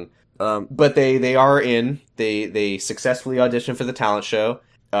long. But they are in. They successfully audition for the talent show.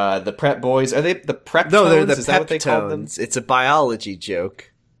 The Prep Boys, are they the Prep Tones? No, they're the Is that what they call them? It's a biology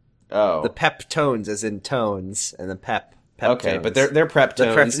joke. Oh. The Pep Tones as in tones, and the Pep okay, tones. but they're Prep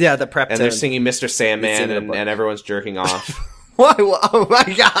Tones. The Prep Tones. And they're singing Mr. Sandman, and everyone's jerking off. Why? Oh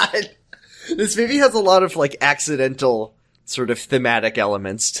my god! This movie has a lot of, like, accidental sort of thematic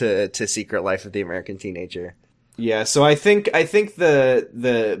elements to Secret Life of the American Teenager. Yeah, so I think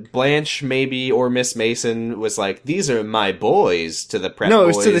the Blanche maybe or Miss Mason was like, these are my boys to the Prep Boys. No, it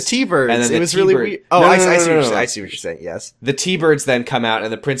was to the T-Birds. And then it was really weird. Oh, I see what you're saying, yes. The T-Birds then come out,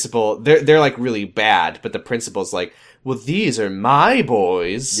 and the principal, they're like really bad, but the principal's like, well, these are my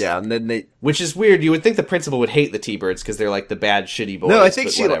boys. Yeah, and then which is weird. You would think the principal would hate the T-Birds because they're like the bad, shitty boys. No, I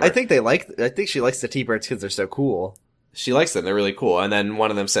think she likes the T-Birds because they're so cool. She likes them. They're really cool. And then one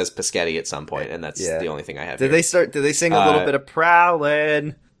of them says Paschetti at some point, and that's the only thing I have. Did they sing a little bit of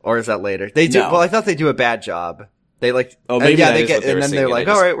Prowlin'? Or is that later? They do. No. Well, I thought they do a bad job. They like, oh, maybe they get, and then they're like,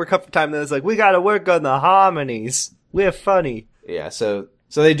 all right, we're cut for time. And then it's like, we gotta work on the harmonies. We're funny. Yeah. So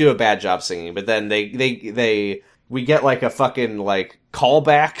they do a bad job singing, but then we get like a fucking like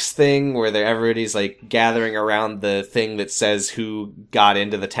callbacks thing where everybody's like gathering around the thing that says who got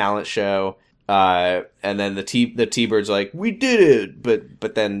into the talent show. And then the T-Birds are like, we did it,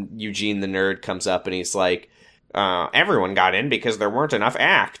 but then Eugene the nerd comes up and he's like, everyone got in because there weren't enough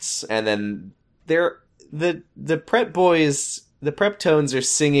acts. And then the Prep Boys, the Prep Tones are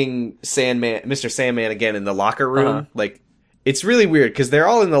singing Mr. Sandman again in the locker room. Like, it's really weird because they're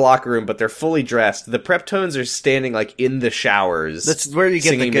all in the locker room, but they're fully dressed. The Prep Tones are standing like in the showers. That's where you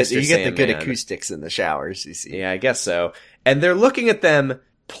get the good acoustics in the showers. You see? Yeah, I guess so. And they're looking at them.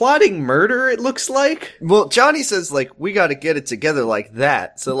 Plotting murder, it looks like. Well, Johnny says, like, we gotta get it together like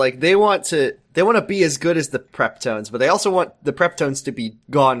that. So, like, they want to be as good as the Prep Tones, but they also want the Prep Tones to be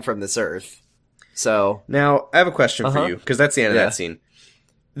gone from this earth. So. Now, I have a question for you, because that's the end of that scene.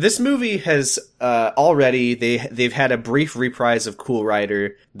 This movie has, already, they've had a brief reprise of Cool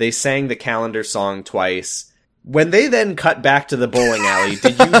Rider. They sang the Calendar song twice. When they then cut back to the bowling alley,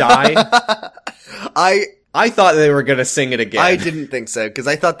 did you die? I thought they were gonna sing it again. I didn't think so, because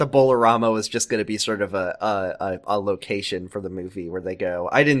I thought the Bolorama was just gonna be sort of a location for the movie where they go.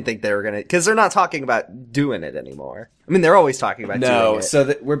 I didn't think they were gonna, because they're not talking about doing it anymore. I mean, they're always talking about doing it. No,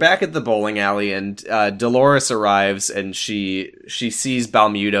 so we're back at the bowling alley, and Dolores arrives, and she sees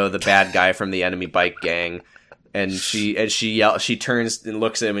Balmuto, the bad guy from the enemy bike gang, and she turns and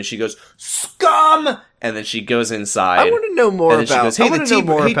looks at him, and she goes, "Scum!" And then she goes inside. I want to know more about. Goes, hey, I want to know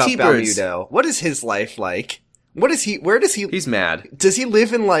more about T-Birds. Balmuto. What is his life like? What is he? Where does he? He's mad. Does he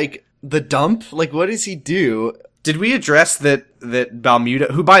live in like the dump? Like, what does he do? Did we address that Balmuto,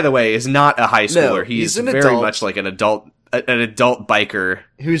 who by the way is not a high schooler, No, he's an very adult. Much like an adult biker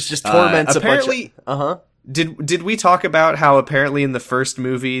Who's just torments apparently, a bunch of... Did we talk about how apparently in the first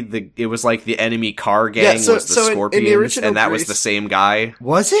movie it was like the enemy car gang was the Scorpions, and that was the same guy?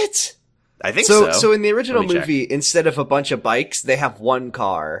 Was it? I think so. So in the original Let me movie, instead of a bunch of bikes, they have one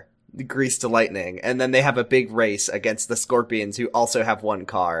car, Grease to Lightning, and then they have a big race against the Scorpions, who also have one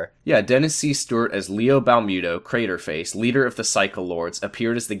car. Yeah, Dennis C. Stewart as Leo Balmuto, Craterface, leader of the Cycle Lords,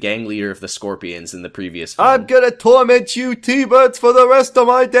 appeared as the gang leader of the Scorpions in the previous film. I'm gonna torment you T-Birds for the rest of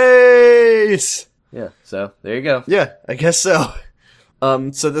my days! Yeah, so there you go. Yeah, I guess so.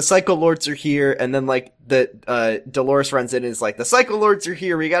 So the Cycle Lords are here, and then like Dolores runs in and is like, the Cycle Lords are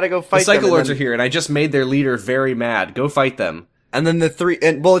here, we gotta go fight them. The Cycle Lords are here, and I just made their leader very mad. Go fight them. And then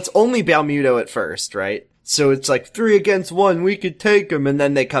it's only Balmuto at first, right? So it's like 3 against 1, we could take them, and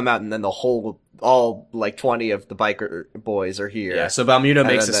then they come out, and then all like 20 of the biker boys are here. Yeah, so Balmuto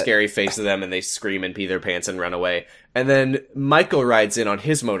makes a scary face at them, and they scream and pee their pants and run away. And then Michael rides in on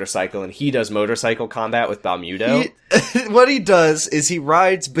his motorcycle, and he does motorcycle combat with Balmuto. What he does is he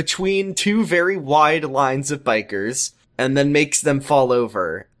rides between 2 very wide lines of bikers, and then makes them fall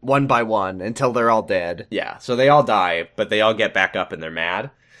over, one by one, until they're all dead. Yeah, so they all die, but they all get back up and they're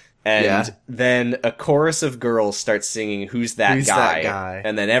mad. And then a chorus of girls starts singing, Who's that guy?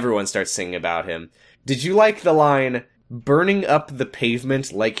 And then everyone starts singing about him. Did you like the line, burning up the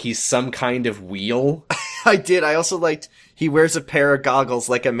pavement like he's some kind of wheel? I did. I also liked, he wears a pair of goggles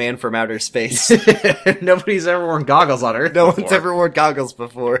like a man from outer space. Nobody's ever worn goggles on Earth No one's ever worn goggles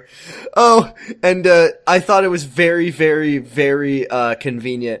before. Oh, and I thought it was very, very, very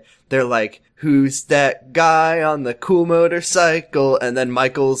convenient. They're like, who's that guy on the cool motorcycle? And then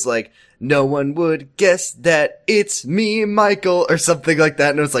Michael's like, no one would guess that it's me, Michael, or something like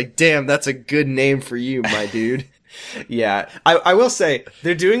that. And it was like, damn, that's a good name for you, my dude. Yeah, I will say,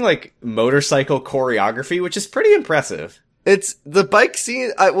 they're doing, like, motorcycle choreography, which is pretty impressive. It's, the bike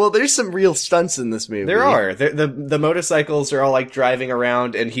scene, there's some real stunts in this movie. There are. The motorcycles are all, like, driving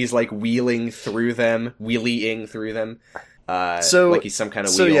around, and he's, like, wheeling through them. Like he's some kind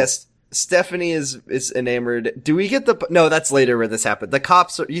of wheel. So, yes, Stephanie is enamored. Do we get no, that's later where this happened. The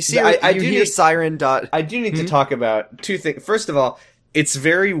cops are, you see, I do hear Siren Dot. I do need to talk about 2 things. First of all, it's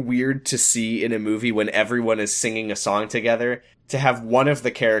very weird to see in a movie when everyone is singing a song together to have one of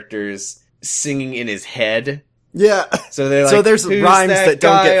the characters singing in his head. Yeah. So they're like, so there's rhymes that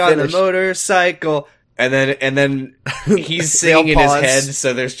don't get finished. On the motorcycle. And then he's singing in his head,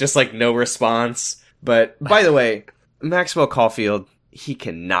 so there's just like no response. But by the way, Maxwell Caulfield, he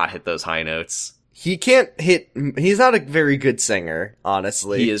cannot hit those high notes. He can't hit, he's not a very good singer,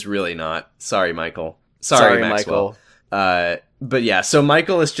 honestly. He is really not. Sorry, Michael. Sorry Maxwell. But yeah, so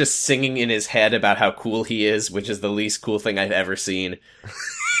Michael is just singing in his head about how cool he is, which is the least cool thing I've ever seen.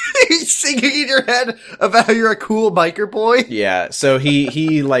 He's singing in your head about how you're a cool biker boy? Yeah, so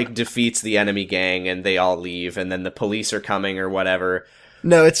he like defeats the enemy gang and they all leave, and then the police are coming or whatever.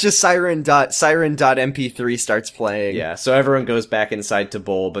 No, it's just Siren.mp3 starts playing. Yeah, so everyone goes back inside to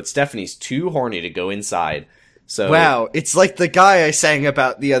bowl, but Stephanie's too horny to go inside. So wow, it's like the guy I sang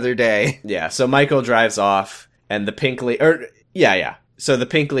about the other day. Yeah, so Michael drives off, and the pink yeah. So the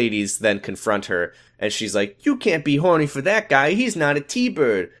pink ladies then confront her, and she's like, you can't be horny for that guy, he's not a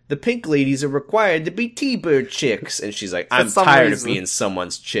T-Bird. The pink ladies are required to be T-Bird chicks. And she's like, I'm tired of being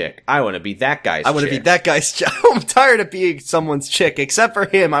someone's chick. I want to be that guy's chick. I want to be that guy's chick. I'm tired of being someone's chick, except for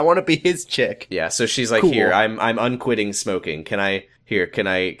him. I want to be his chick. Yeah, so she's like, cool. Here, I'm unquitting smoking. Can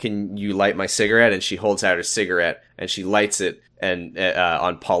you light my cigarette? And she holds out her cigarette, and she lights it and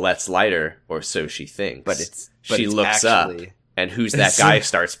on Paulette's lighter, or so she thinks. She looks actually up, and Who's That Guy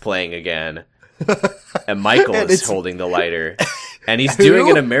starts playing again. And Michael is holding the lighter, and he's doing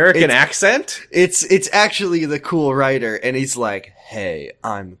an American accent. It's actually the cool writer, and he's like, "Hey,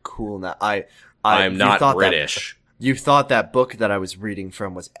 I'm cool now. I'm not British. You thought that book that I was reading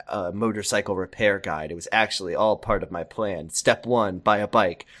from was a motorcycle repair guide. It was actually all part of my plan. Step 1, buy a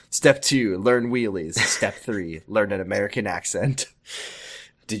bike. Step 2, learn wheelies. Step 3, learn an American accent."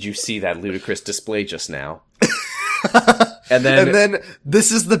 did you see that ludicrous display just now? And then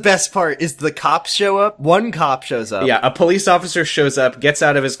this is the best part, is the cops show up. One cop shows up. Yeah, a police officer shows up, gets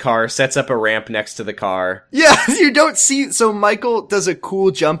out of his car, sets up a ramp next to the car. Yeah, you don't see, so Michael does a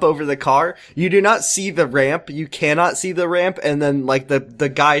cool jump over the car. You do not see the ramp. You cannot see the ramp. And then like the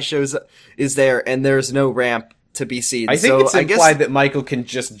guy shows up, is there, and there's no ramp to be seen. I think it's implied that Michael can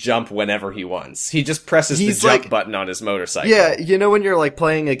just jump whenever he wants. He just presses the jump button on his motorcycle. Yeah, you know when you're like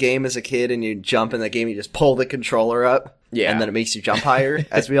playing a game as a kid and you jump in the game, you just pull the controller up? Yeah. And then it makes you jump higher,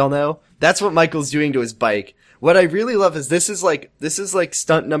 as we all know. That's what Michael's doing to his bike. What I really love is this is like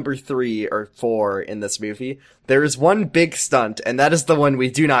stunt number 3 or 4 in this movie. There is one big stunt, and that is the one we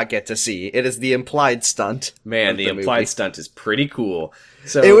do not get to see. It is the implied stunt. Man, the implied stunt is pretty cool.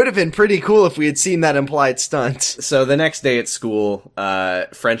 So it would have been pretty cool if we had seen that implied stunt. So the next day at school,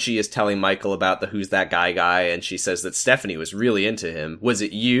 Frenchie is telling Michael about the Who's That Guy, and she says that Stephanie was really into him. Was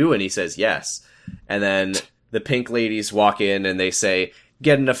it you? And he says yes. And then the pink ladies walk in and they say,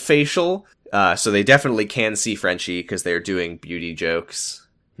 getting a facial. So they definitely can see Frenchie because they're doing beauty jokes.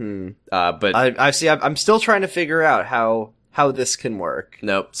 But I'm still trying to figure out how this can work.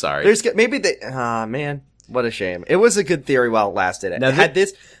 Nope, sorry. Man, what a shame. It was a good theory while it lasted. Now,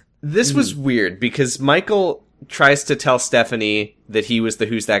 this was weird because Michael tries to tell Stephanie that he was the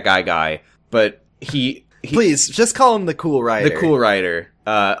Who's That Guy, but he please just call him the cool rider. The cool rider,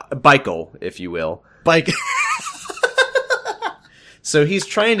 Michael, if you will. Bike. So he's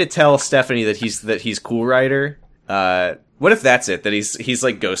trying to tell Stephanie that he's Cool Rider. What if that's it? That he's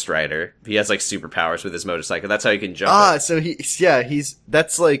like Ghost Rider. He has like superpowers with his motorcycle. That's how he can jump. So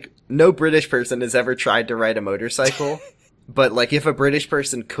that's like no British person has ever tried to ride a motorcycle. But like if a British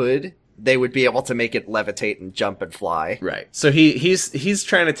person could, they would be able to make it levitate and jump and fly. Right. So he's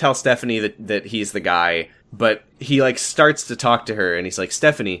trying to tell Stephanie that he's the guy, but he like starts to talk to her and he's like,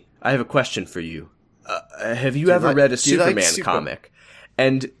 Stephanie, I have a question for you. Have you ever read a Superman comic?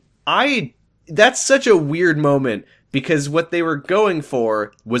 And that's such a weird moment because what they were going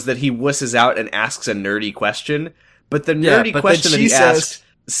for was that he wusses out and asks a nerdy question, but the nerdy question that he asked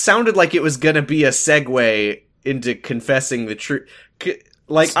sounded like it was gonna be a segue into confessing the truth.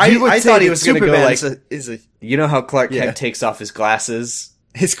 Like, I thought he was gonna go like, you know how Clark Kent takes off his glasses?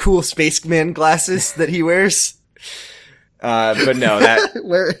 His cool spaceman glasses that he wears? But no,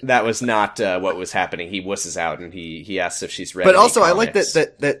 that was not what was happening. He wusses out and he asks if she's read. But also, comics. I like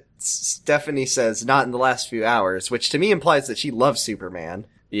that Stephanie says not in the last few hours, which to me implies that she loves Superman.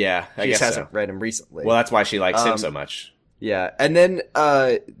 Yeah, I guess she just hasn't read him recently. Well, that's why she likes him so much. Yeah, and then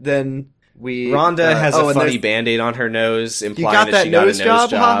Rhonda has a funny Band-Aid on her nose, implying that she got a nose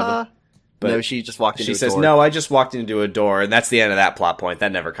job. But no, she just walked into a door. She says, no, I just walked into a door, and that's the end of that plot point.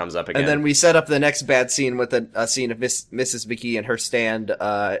 That never comes up again. And then we set up the next bad scene with a scene of Mrs. McGee and her stand.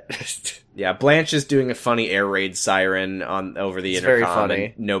 Yeah, Blanche is doing a funny air raid siren over the intercom, very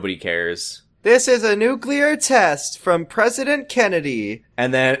funny. And nobody cares. This is a nuclear test from President Kennedy.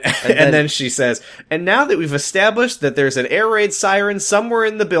 And then she says, and now that we've established that there's an air raid siren somewhere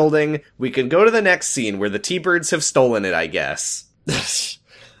in the building, we can go to the next scene where the T-Birds have stolen it, I guess.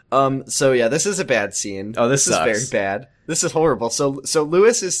 So yeah, this is a bad scene. Oh, this sucks. Is very bad. This is horrible. So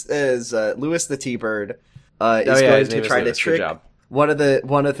Lewis is Lewis the T-Bird, is going to try to trick one of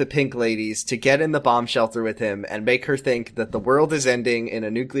the pink ladies to get in the bomb shelter with him and make her think that the world is ending in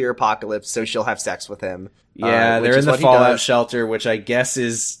a nuclear apocalypse, so she'll have sex with him. Yeah, they're in the fallout shelter, which I guess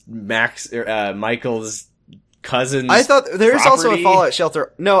is Michael's cousin's I thought there's property. Also a fallout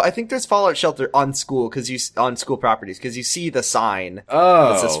shelter. No, I think there's fallout shelter on school on school properties because you see the sign.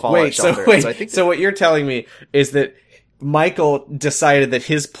 Oh, that says fallout shelter. So what you're telling me is that Michael decided that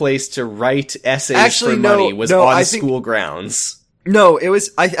his place to write essays for money was on school grounds. No, it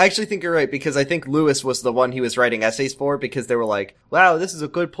was, I actually think you're right, because I think Lewis was the one he was writing essays for, because they were like, wow, this is a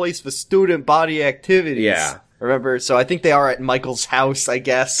good place for student body activities. Yeah. Remember? So I think they are at Michael's house, I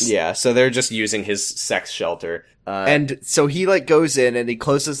guess. Yeah, so they're just using his sex shelter. And so he goes in and he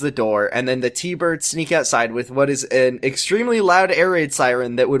closes the door, and then the T-Birds sneak outside with what is an extremely loud air raid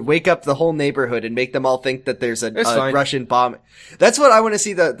siren that would wake up the whole neighborhood and make them all think that there's a Russian bomb. That's what I want to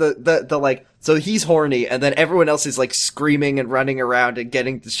see, so he's horny, and then everyone else is screaming and running around and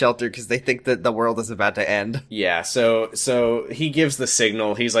getting to shelter because they think that the world is about to end. Yeah, so he gives the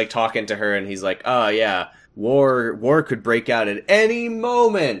signal, he's talking to her, and he's like, oh yeah, war could break out at any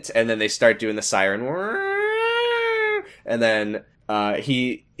moment, and then they start doing the siren. And then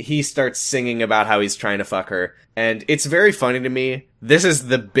he starts singing about how he's trying to fuck her. And it's very funny to me. This is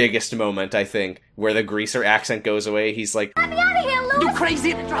the biggest moment, I think, where the greaser accent goes away. He's like, let me out of here, Lewis! You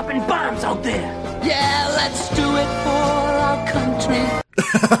crazy? They're dropping bombs out there! Yeah, let's do it for our country.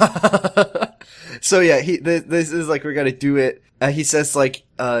 So yeah, this is like, we're gonna do it. He says like,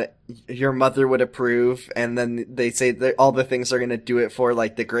 your mother would approve, and then they say that all the things they're gonna do it for,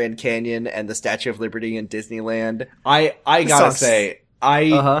 like the Grand Canyon and the Statue of Liberty in Disneyland. I gotta say,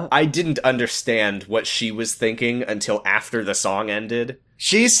 Uh-huh. I didn't understand what she was thinking until after the song ended.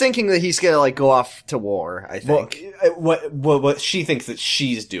 She's thinking that he's gonna like go off to war, I think. What she thinks that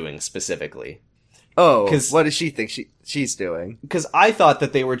she's doing specifically. Oh, what does she think she's doing? Because I thought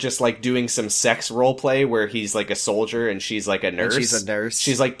that they were just like doing some sex role play where he's like a soldier and she's like a nurse. And she's a nurse.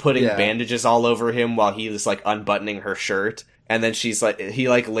 She's like putting bandages all over him while he is like unbuttoning her shirt. And then he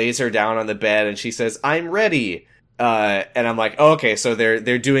lays her down on the bed and she says, "I'm ready." And I'm like, oh, okay, so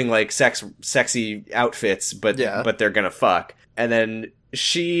they're doing like sexy outfits, but they're gonna fuck. And then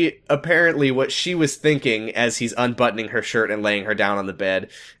she, apparently what she was thinking as he's unbuttoning her shirt and laying her down on the bed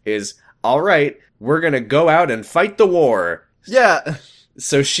is, all right, we're gonna go out and fight the war. Yeah.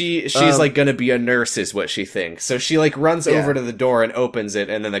 So she's like gonna be a nurse is what she thinks. So she like runs over to the door and opens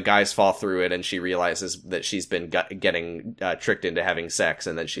it, and then the guys fall through it, and she realizes that she's been getting tricked into having sex,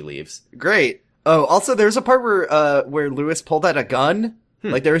 and then she leaves. Great. Oh, also there's a part where Lewis pulled out a gun.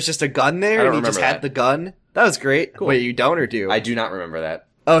 Like there was just a gun there, and he just had the gun. That was great. Cool. Wait, you don't or do? I do not remember that.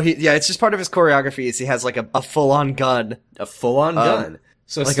 Oh, it's just part of his choreography. Is he has like a full-on gun. A full-on gun.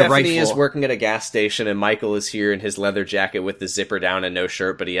 So like Stephanie is working at a gas station, and Michael is here in his leather jacket with the zipper down and no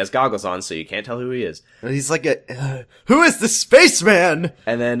shirt, but he has goggles on, so you can't tell who he is. And he's like, who is the spaceman?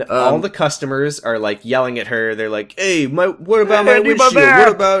 And then all the customers are like yelling at her. They're like, "Hey, what about my windshield?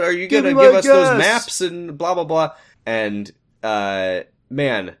 What about, are you gonna give us those maps and blah blah blah?" And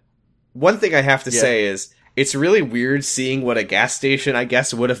man, one thing I have to say is it's really weird seeing what a gas station, I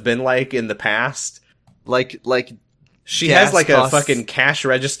guess, would have been like in the past. Like. She has like a fucking cash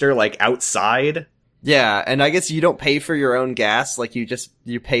register like outside. Yeah, and I guess you don't pay for your own gas. Like you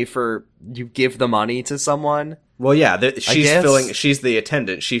give the money to someone. Well, yeah, she's the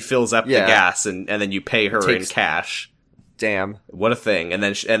attendant. She fills up the gas and then you pay her in cash. Damn. What a thing. And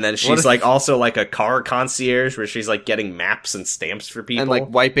then she's like also like a car concierge where she's like getting maps and stamps for people. And like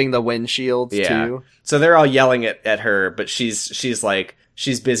wiping the windshields too. So they're all yelling at her, but she's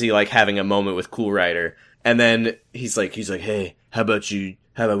busy like having a moment with Cool Rider. And then he's like, "Hey, how about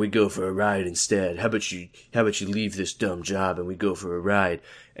we go for a ride instead? How about you leave this dumb job and we go for a ride?"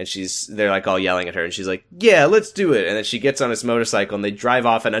 And they're like all yelling at her, and she's like, "Yeah, let's do it." And then she gets on his motorcycle and they drive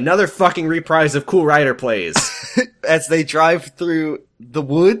off, and another fucking reprise of Cool Rider plays. As they drive through the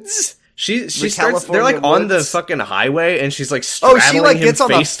woods? They're like on the fucking highway, and she's like straddling him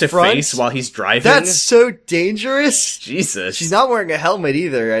face to face while he's driving. That's so dangerous. Jesus. She's not wearing a helmet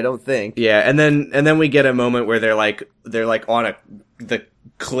either, I don't think. Yeah, and then we get a moment where they're like on the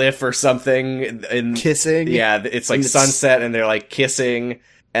cliff or something and kissing. Yeah, it's like sunset and they're like kissing,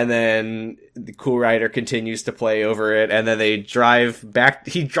 and then the Cool Rider continues to play over it, and then they drive back.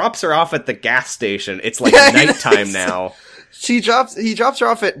 He drops her off at the gas station. It's like nighttime now. He drops her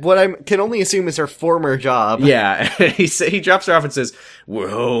off at what I can only assume is her former job. Yeah, he drops her off and says, "We're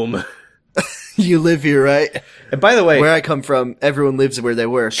home." You live here, right? And by the way, where I come from, everyone lives where they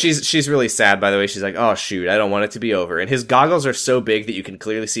work. She's really sad, by the way. She's like, "Oh shoot, I don't want it to be over." And his goggles are so big that you can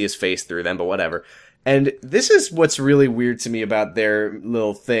clearly see his face through them, but whatever. And this is what's really weird to me about their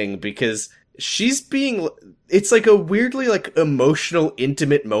little thing, because it's like a weirdly like emotional,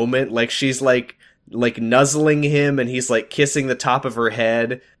 intimate moment. Like she's like nuzzling him, and he's like kissing the top of her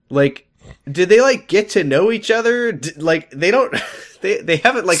head. Like, did they like get to know each other? They don't. They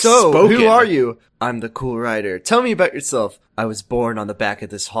haven't like spoken. Who are you? I'm the Cool Rider. Tell me about yourself. I was born on the back of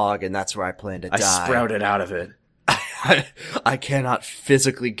this hog, and that's where I plan to die. I sprouted out of it. I cannot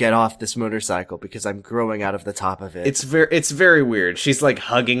physically get off this motorcycle because I'm growing out of the top of it. It's very weird. She's like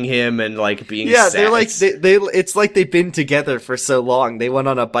hugging him and like being sad. They're like it's like they've been together for so long. They went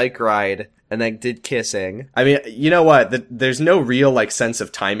on a bike ride and then did kissing. I mean, you know what? There's no real like sense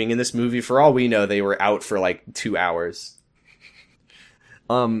of timing in this movie. For all we know, they were out for like 2 hours.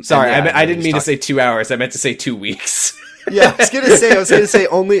 Sorry, I didn't mean to say 2 hours. I meant to say 2 weeks. Yeah, I was gonna say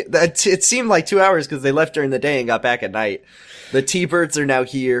only that. It seemed like 2 hours because they left during the day and got back at night. The T-Birds are now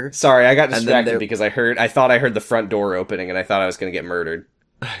here. Sorry, I got distracted because I thought I heard the front door opening, and I thought I was gonna get murdered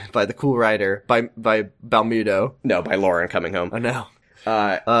by the Cool Rider, by Balmudo. No, by Lauren coming home. Oh no.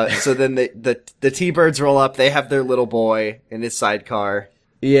 So then the T-Birds roll up. They have their little boy in his sidecar.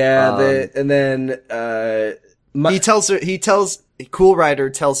 Yeah, and then Cool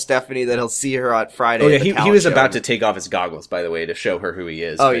Rider tells Stephanie that he'll see her on Friday. Oh yeah, he was about to take off his goggles, by the way, to show her who he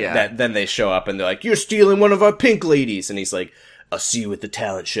is. Oh yeah. Then they show up and they're like, "You're stealing one of our pink ladies," and he's like, "I'll see you at the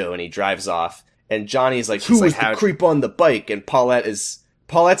talent show," and he drives off. And Johnny's like, "Who was the creep on the bike?" And Paulette is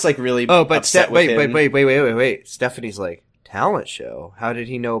Paulette's like really Oh, but upset with him. wait. Stephanie's like, talent show? How did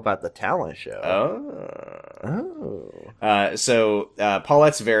he know about the talent show? So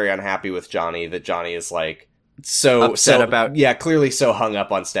Paulette's very unhappy with Johnny, that Johnny is like so upset about... Yeah, clearly so hung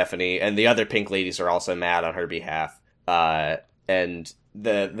up on Stephanie, and the other pink ladies are also mad on her behalf. And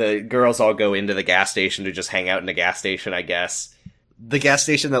the girls all go into the gas station to just hang out in the gas station, I guess. The gas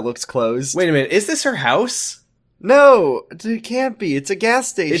station that looks closed. Wait a minute, is this her house? No, it can't be. It's a gas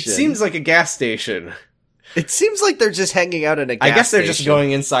station. It seems like a gas station. It seems like they're just hanging out in a gas station. I guess they're just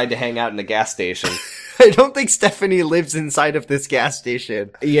going inside to hang out in a gas station. I don't think Stephanie lives inside of this gas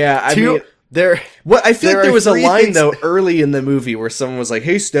station. Yeah, I mean... I feel like there was a line, though, early in the movie where someone was like,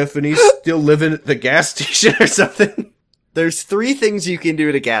 hey, Stephanie, still living at the gas station or something? There's 3 things you can do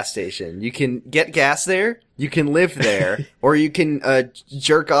at a gas station. You can get gas there, you can live there, or you can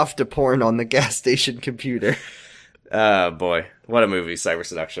jerk off to porn on the gas station computer. Oh, boy. What a movie Cyber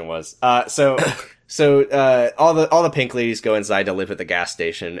Seduction was. So all the pink ladies go inside to live at the gas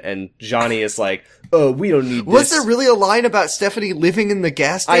station, and Johnny is like, oh, we don't need this. Was there really a line about Stephanie living in the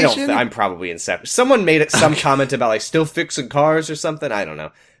gas station? I'm probably inception. Someone made some comment about, like, still fixing cars or something. I don't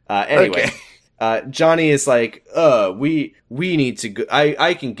know. Anyway. Okay. Johnny is like, we need to go,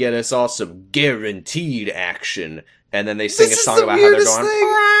 I can get us all some guaranteed action. And then they sing a song about how they're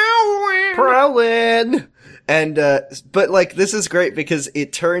going, Prowlin! And, but like, this is great because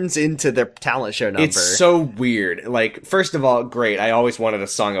it turns into their talent show number. It's so weird. Like, first of all, great. I always wanted a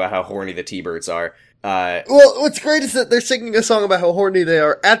song about how horny the T-Birds are. Well, what's great is that they're singing a song about how horny they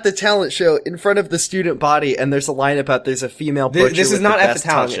are at the talent show in front of the student body, and there's a line about there's a female butcher. This is not at the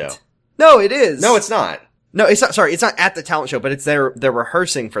talent show. No, it is. No, it's not. No, it's not. Sorry, it's not at the talent show, but it's they're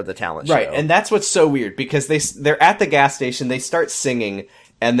rehearsing for the talent show. Right, and that's what's so weird because they're at the gas station. They start singing,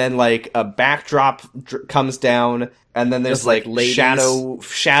 and then like a backdrop comes down, and then there's like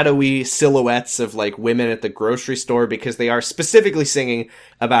shadowy silhouettes of like women at the grocery store because they are specifically singing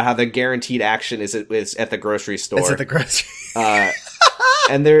about how the guaranteed action is at the grocery store. It's at the grocery.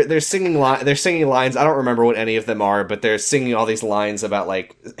 And they're singing lines. I don't remember what any of them are, but they're singing all these lines about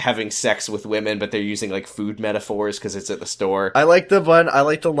like having sex with women, but they're using like food metaphors because it's at the store. I like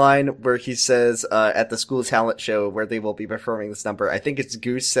the line where he says at the school talent show where they will be performing this number. I think it's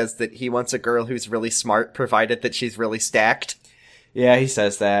Goose says that he wants a girl who's really smart, provided that she's really stacked. Yeah, he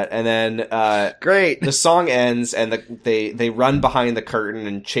says that, and then great. The song ends, and they run behind the curtain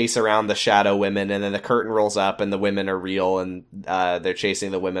and chase around the shadow women, and then the curtain rolls up, and the women are real, and they're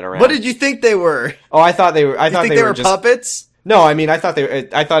chasing the women around. What did you think they were? Oh, I thought they were. I thought they were just puppets. No, I mean, I thought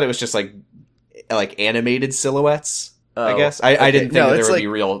it was just like animated silhouettes. Oh, I guess I didn't think that there would be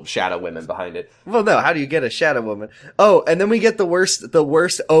real shadow women behind it. Well, no. How do you get a shadow woman? Oh, and then we get the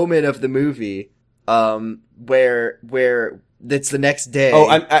worst omen of the movie, where it's the next day.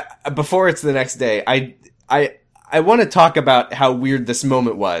 Oh, before it's the next day, I want to talk about how weird this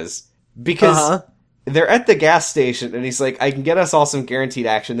moment was because they're at the gas station and he's like, I can get us all some guaranteed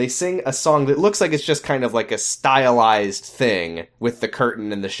action. They sing a song that looks like it's just kind of like a stylized thing with the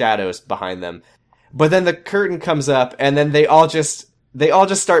curtain and the shadows behind them. But then the curtain comes up and then they all just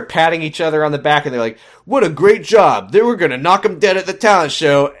start patting each other on the back and they're like, what a great job. They were going to knock them dead at the talent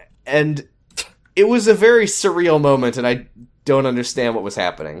show. And it was a very surreal moment and I don't understand what was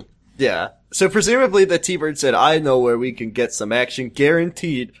happening. Yeah. So presumably the T-Bird said, I know where we can get some action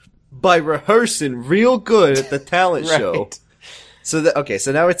guaranteed by rehearsing real good at the talent show. So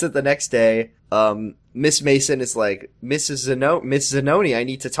so now it's at the next day. Miss Mason is like, Miss Zanoni, I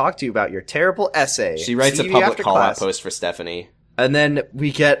need to talk to you about your terrible essay. She writes a public call-out post for Stephanie. And then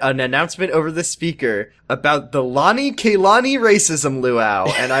we get an announcement over the speaker about the Lani Kaylani racism luau.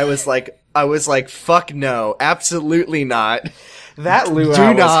 And I was like, fuck no, absolutely not. That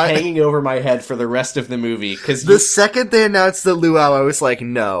luau was hanging over my head for the rest of the movie. Cause the second they announced the luau, I was like,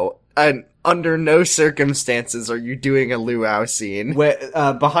 no. And under no circumstances are you doing a luau scene.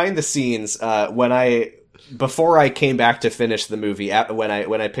 Behind the scenes, before I came back to finish the movie, when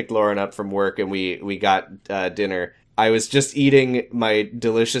I picked Lauren up from work and we got dinner, I was just eating my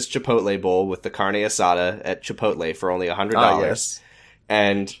delicious Chipotle bowl with the carne asada at Chipotle for only $100. Oh, yes.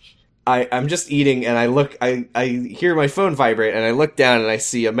 And I'm just eating and I hear my phone vibrate and I look down and I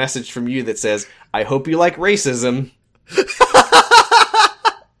see a message from you that says, I hope you like racism.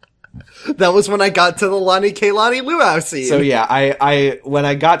 That was when I got to the Lani Kaylani luau scene. So yeah, I when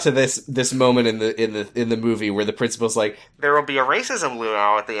I got to this moment in the movie where the principal's like, there will be a racism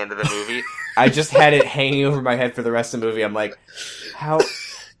luau at the end of the movie, I just had it hanging over my head for the rest of the movie. I'm like, how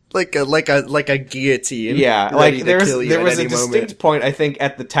like a guillotine. Yeah, like there was a distinct point I think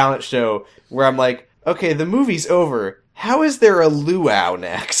at the talent show where I'm like, okay, the movie's over. How is there a luau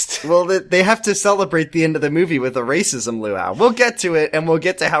next? Well, they have to celebrate the end of the movie with a racism luau. We'll get to it, and we'll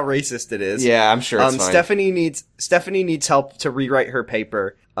get to how racist it is. Yeah, I'm sure it's fine. Stephanie needs help to rewrite her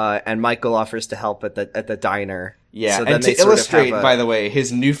paper, and Michael offers to help at the diner. Yeah, so and to illustrate, by the way,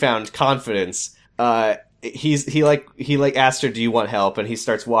 his newfound confidence, he asked her, "Do you want help?" And he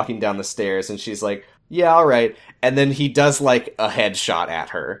starts walking down the stairs, and she's like, "Yeah, all right." And then he does like a headshot at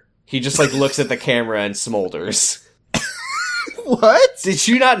her. He just like looks at the camera and smolders. What? Did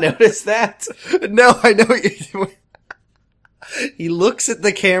you not notice that? No, I know what you're doing. He looks at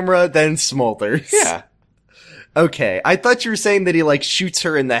the camera, then smolders. Yeah. Okay, I thought you were saying that he, like, shoots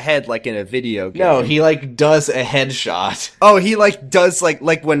her in the head like in a video game. No, he, like, does a headshot. Oh, he, like, does, like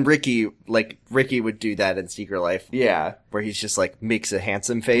when Ricky would do that in Secret Life. Yeah. Where he's just, like, makes a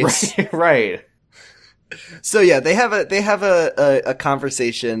handsome face. Right. So, yeah, they have a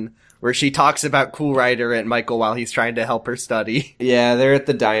conversation where she talks about Cool Rider and Michael while he's trying to help her study. Yeah, they're at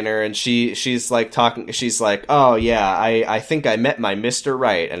the diner, and she's like talking, she's like, "Oh, yeah, I think I met my Mr.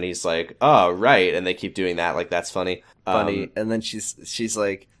 Right," and he's like, "Oh, right," and they keep doing that, like, that's funny. And then she's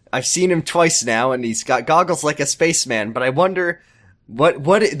like, "I've seen him twice now, and he's got goggles like a spaceman, but I wonder,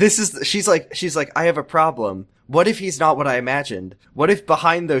 she's like, I have a problem. What if he's not what I imagined? What if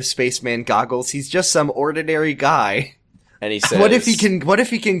behind those spaceman goggles, he's just some ordinary guy?" And he says, What if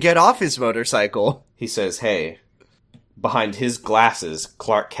he can get off his motorcycle? He says, "Hey, behind his glasses,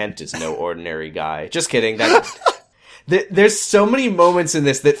 Clark Kent is no ordinary guy." Just kidding. There's so many moments in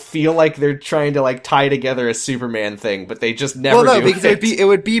this that feel like they're trying to like tie together a Superman thing, but they just never do. Well, no, because it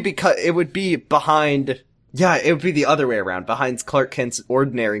would be behind. Yeah, it would be the other way around. Behind Clark Kent's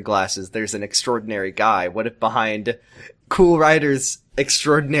ordinary glasses, there's an extraordinary guy. What if behind Cool Rider's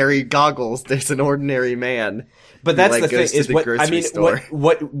extraordinary goggles, there's an ordinary man? But that's the thing, is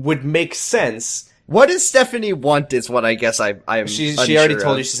what would make sense. What does Stephanie want is what I guess I'm She already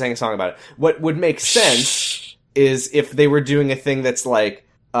told you she sang a song about it. What would make sense is if they were doing a thing that's like,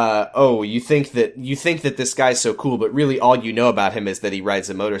 you think that this guy's so cool, but really all you know about him is that he rides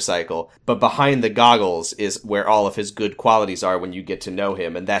a motorcycle. But behind the goggles is where all of his good qualities are when you get to know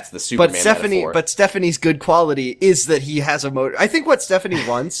him, and that's the Superman metaphor. But Stephanie's good quality is that he has a motor. I think what Stephanie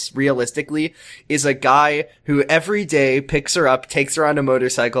wants, realistically, is a guy who every day picks her up, takes her on a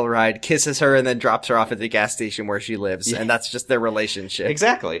motorcycle ride, kisses her, and then drops her off at the gas station where she lives, and that's just their relationship.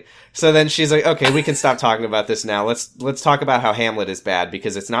 Exactly. So then she's like, "Okay, we can stop talking about this now. Let's talk about how Hamlet is bad,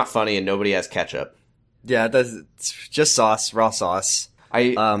 because it's not funny and nobody has ketchup." Yeah, it's just sauce, raw sauce.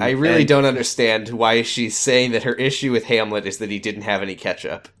 I really don't understand why she's saying that her issue with Hamlet is that he didn't have any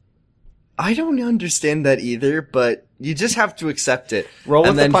ketchup. I don't understand that either, but you just have to accept it. Roll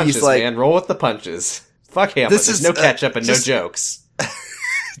with the punches, man. Roll with the punches. Fuck Hamlet. There's no ketchup and no jokes.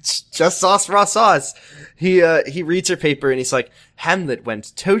 Just sauce, raw sauce. He reads her paper and he's like, "Hamlet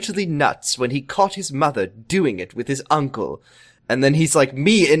went totally nuts when he caught his mother doing it with his uncle." And then he's like,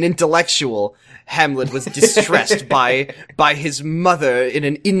 "Me, an intellectual. Hamlet was distressed by his mother in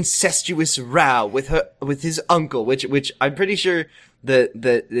an incestuous row with his uncle," which I'm pretty sure that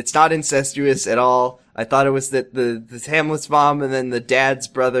it's not incestuous at all. I thought it was that the Hamlet's mom and then the dad's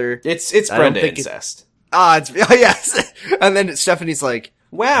brother. It's Brenda incest. Yes. And then Stephanie's like,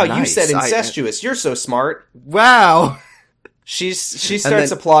 "Wow, nice. You said incestuous. You're so smart." Wow. She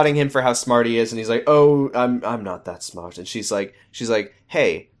starts applauding him for how smart he is, and he's like, "Oh, I'm not that smart." And she's like,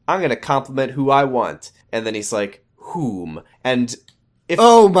 "Hey, I'm gonna compliment who I want." And then he's like, "Whom?" And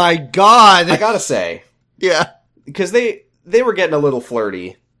oh my god, I gotta say, yeah, because they were getting a little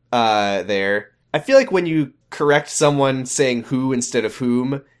flirty there. I feel like when you correct someone saying who instead of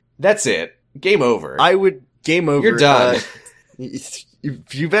whom, that's it. Game over. Game over. You're done.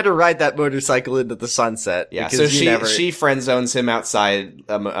 You better ride that motorcycle into the sunset. Yeah, so she friend zones him outside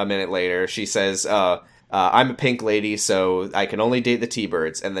a minute later. She says, "I'm a pink lady, so I can only date the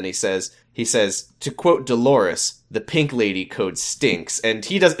T-Birds." And then he says, to quote Dolores, "The pink lady code stinks." And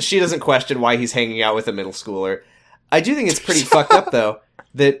she doesn't question why he's hanging out with a middle schooler. I do think it's pretty fucked up, though,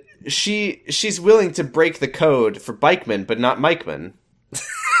 that she's willing to break the code for bikeman, but not Mikeman.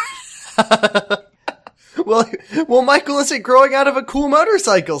 Well, Michael isn't growing out of a cool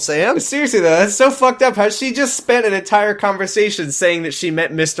motorcycle, Sam. Seriously, though, that's so fucked up how she just spent an entire conversation saying that she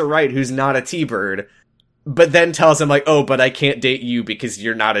met Mr. Right, who's not a T-Bird, but then tells him, like, "Oh, but I can't date you because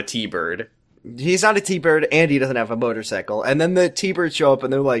you're not a T-Bird." He's not a T-Bird, and he doesn't have a motorcycle. And then the T-Birds show up,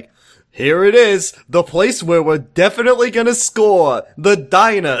 and they're like, "Here it is, the place where we're definitely gonna score, the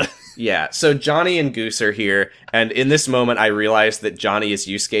diner." Yeah, so Johnny and Goose are here, and in this moment I realized that Johnny is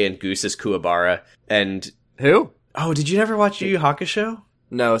Yusuke and Goose is Kuwabara, and... Who? Oh, did you never watch Yu Yu Hakusho?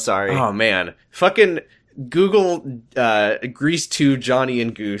 No, sorry. Oh, man. Fucking... Google Grease 2 Johnny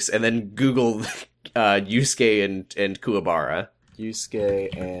and Goose, and then Google Yusuke and Kuwabara.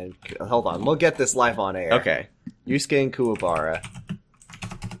 Yusuke and... Hold on, we'll get this live on air. Okay. Yusuke and Kuwabara.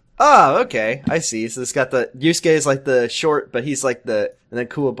 Oh, okay. I see. So it's got the... Yusuke is like the short, but he's like the... And then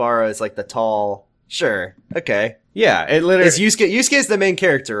Kuwabara is like the tall... Sure. Okay. Yeah, it literally... Is Yusuke is the main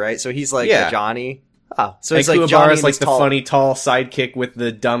character, right? So he's like the Johnny. Oh, so it's like Kuwabara's Johnny and like the tall... funny, tall sidekick with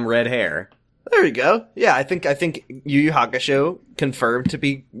the dumb red hair. There we go. Yeah, I think Yu Yu Hakusho confirmed to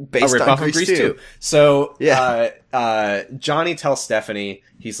be based on Grease 2. So, yeah. Johnny tells Stephanie,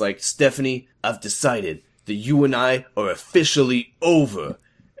 he's like, Stephanie, I've decided that you and I are officially over.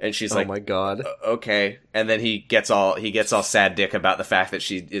 And she's like, oh my god. Okay. And then he gets all sad dick about the fact that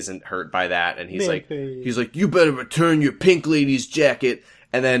she isn't hurt by that. And he's like, you better return your pink lady's jacket.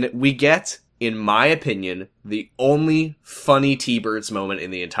 And then we get, in my opinion, the only funny T-Birds moment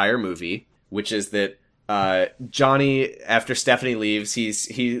in the entire movie, which is that Johnny, after Stephanie leaves,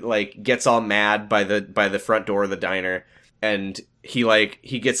 he like gets all mad by the front door of the diner, and he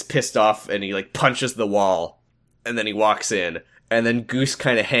gets pissed off and he like punches the wall, and then he walks in, and then Goose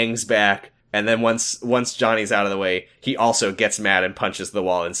kind of hangs back, and then once Johnny's out of the way, he also gets mad and punches the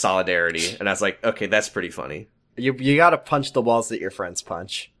wall in solidarity, and I was like, okay, that's pretty funny. You gotta punch the walls that your friends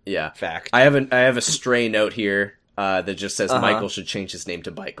punch. Yeah. Fact. I have a stray note here that just says Michael should change his name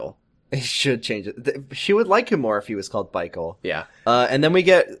to Michael. He should change it. She would like him more if he was called Michael. Yeah. And then we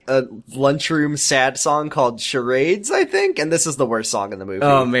get a lunchroom sad song called Charades, I think, and this is the worst song in the movie.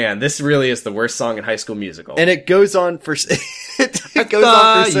 Oh man, this really is the worst song in High School Musical. And it goes on for it goes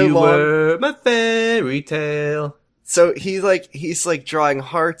on for so you long. Were my fairy tale. So he's like drawing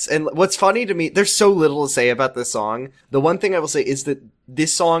hearts, and what's funny to me, there's so little to say about this song. The one thing I will say is that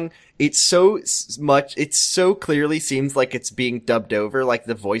this song, it so clearly seems like it's being dubbed over, like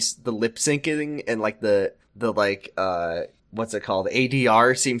the voice, the lip syncing, and like the what's it called?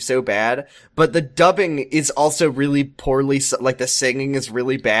 ADR seems so bad, but the dubbing is also really poorly, like the singing is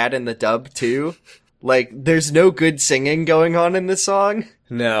really bad in the dub too. Like, there's no good singing going on in this song.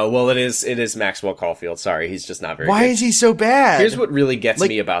 No, well, it is Maxwell Caulfield. Sorry, he's just not very Why good. is he so bad? Here's what really gets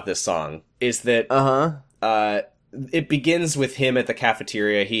me about this song, is that, it begins with him at the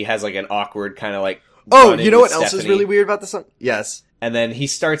cafeteria. He has, like, an awkward kind of, like, oh, you know what else is really weird about the song? Yes. And then he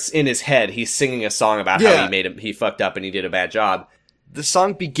starts, in his head, he's singing a song about how he fucked up and he did a bad job. The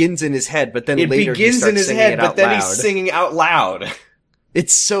song begins in his head, but then later he starts he's singing out loud.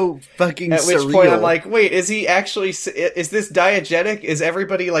 It's so fucking surreal. At which point I'm like, wait, is he actually, is this diegetic? Is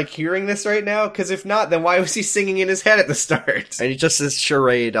everybody like hearing this right now? Because if not, then why was he singing in his head at the start? And he just says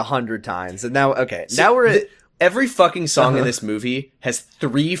charade 100 times. And now, okay, so now we're at... Every fucking song in this movie has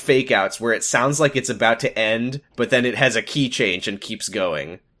 3 fake outs where it sounds like it's about to end, but then it has a key change and keeps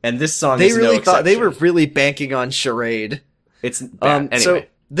going. And this song is no exception. They were really banking on charade. It's bad. Anyway. So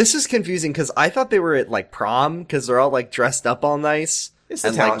this is confusing because I thought they were at like prom because they're all like dressed up all nice. It's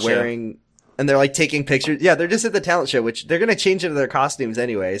the talent show. And they're like taking pictures. Yeah, they're just at the talent show, which they're gonna change into their costumes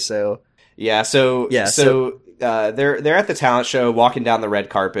anyway. So they're at the talent show, walking down the red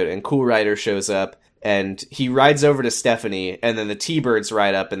carpet, and Cool Rider shows up, and he rides over to Stephanie, and then the T-Birds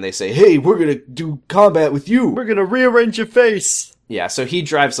ride up, and they say, "Hey, we're gonna do combat with you. We're gonna rearrange your face." Yeah, so he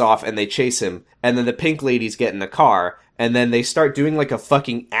drives off, and they chase him, and then the pink ladies get in the car. And then they start doing like a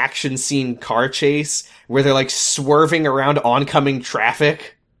fucking action scene car chase where they're like swerving around oncoming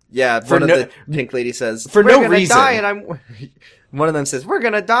traffic. Yeah, the pink lady says, "For no reason." One of them says, "We're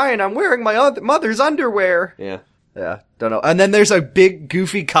gonna die, and I'm wearing my mother's underwear." Yeah, don't know. And then there's a big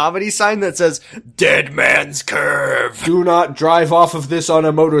goofy comedy sign that says, "Dead Man's Curve. Do not drive off of this on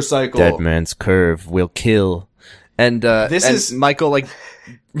a motorcycle. Dead Man's Curve will kill." And is Michael like,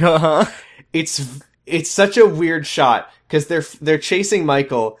 It's such a weird shot because they're chasing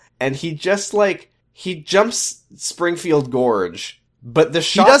Michael and he jumps Springfield Gorge, but the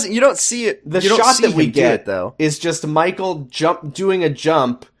shot you don't see it. The shot that we get though is just Michael doing a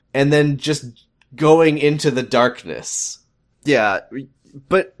jump and then just going into the darkness. Yeah,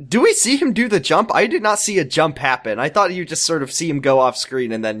 but do we see him do the jump? I did not see a jump happen. I thought you just sort of see him go off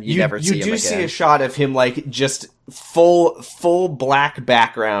screen and then you never see him again. You do see a shot of him like just full black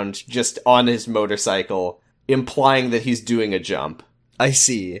background just on his motorcycle, implying that he's doing a jump. I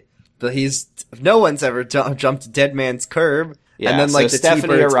see. But no one's ever jumped Dead Man's Curve. Yeah, and then like so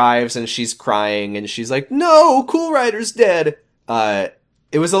Stephanie arrives and she's crying and she's like, "No, Cool Rider's dead."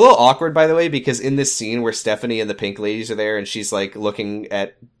 It was a little awkward, by the way, because in this scene where Stephanie and the pink ladies are there and she's like looking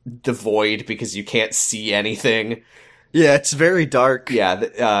at the void because you can't see anything. Yeah, it's very dark.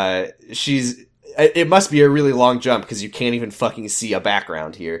 Yeah, it must be a really long jump because you can't even fucking see a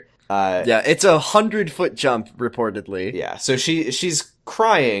background here. Yeah, it's a 100-foot jump, reportedly. Yeah, so she's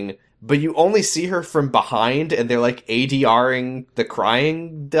crying, but you only see her from behind, and they're like ADRing the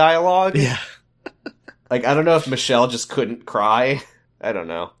crying dialogue. Yeah. Like, I don't know if Michelle just couldn't cry. I don't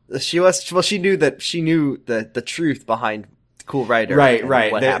know. She knew the truth behind Cool Rider. Right.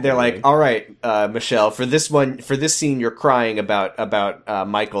 They're like, all right, Michelle, for this scene, you're crying about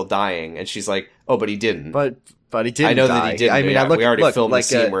Michael dying, and she's like, oh, but he didn't. But he didn't. I know die. that he didn't. I mean, we already filmed like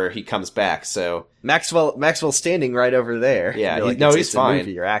the scene where he comes back. So Maxwell's standing right over there. Yeah, like, he's fine. A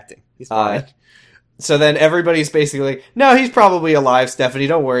movie, you're acting. He's fine. So then everybody's basically like, no, he's probably alive, Stephanie.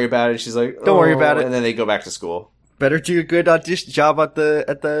 Don't worry about it. She's like, don't worry about it. And then they go back to school. Better do a good audition job at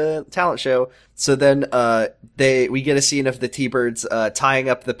the talent show. So then we get a scene of the T-Birds tying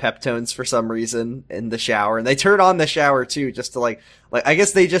up the Peptones for some reason in the shower, and they turn on the shower too, just to like I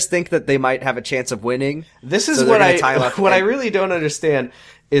guess they just think that they might have a chance of winning. This is what I really don't understand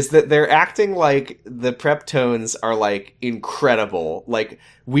is that they're acting like the Peptones are like incredible, like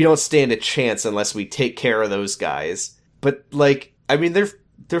we don't stand a chance unless we take care of those guys. But like, I mean,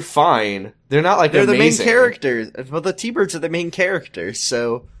 they're fine. They're not like they're amazing. The main characters. Well, the T-Birds are the main characters,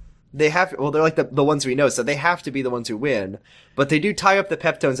 so they have. Well, they're like the ones we know, so they have to be the ones who win. But they do tie up the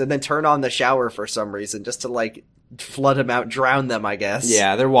Peptones and then turn on the shower for some reason, just to like flood them out, drown them, I guess.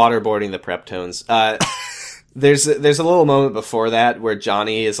 Yeah, they're waterboarding the Peptones. There's a little moment before that where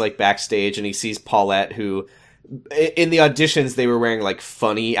Johnny is like backstage and he sees Paulette, who in the auditions they were wearing like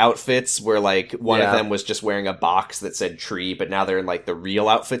funny outfits where like one of them was just wearing a box that said tree, but now they're in like the real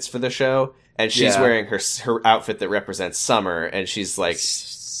outfits for the show, and she's wearing her outfit that represents summer, and she's like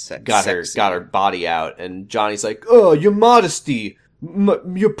got her body out, and Johnny's like, oh, your modesty,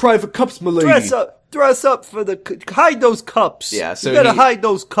 your private cups, m'lady. Dress up for hide those cups. Yeah, so you gotta hide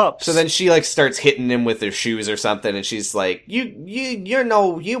those cups. So then she like starts hitting him with her shoes or something, and she's like,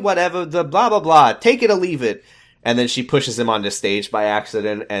 you whatever, the blah blah blah, take it or leave it. And then she pushes him onto stage by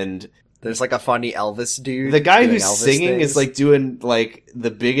accident, and there's like a funny Elvis dude. The guy who's Elvis singing things. is like doing like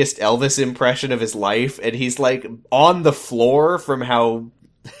the biggest Elvis impression of his life, and he's like on the floor from how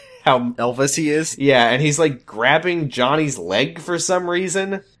Elvis he is. Yeah, and he's like grabbing Johnny's leg for some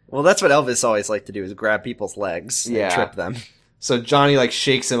reason. Well, that's what Elvis always liked to do, is grab people's legs and trip them. So Johnny like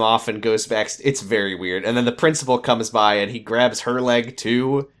shakes him off and goes back. It's very weird. And then the principal comes by and he grabs her leg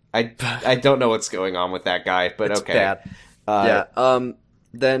too. I don't know what's going on with that guy, but it's okay. Bad.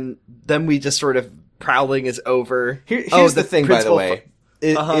 Then we just sort of prowling is over. Here's the thing, by the way,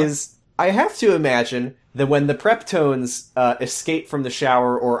 is I have to imagine that when the Peptones escape from the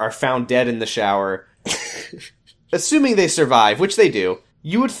shower or are found dead in the shower, assuming they survive, which they do,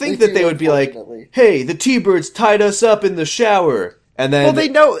 you would think that they would be like, hey, the T-Birds tied us up in the shower. And then, well, they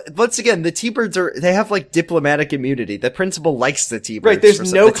know, once again, the T-Birds they have like diplomatic immunity. The principal likes the T-Birds. Right,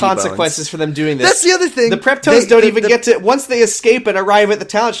 there's no consequences for them doing this. That's the other thing. The Peptones don't even get to, once they escape and arrive at the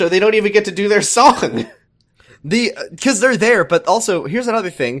talent show, they don't even get to do their song. Cause they're there, but also, here's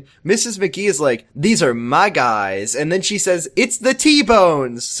another thing. Mrs. McGee is like, these are my guys. And then she says, it's the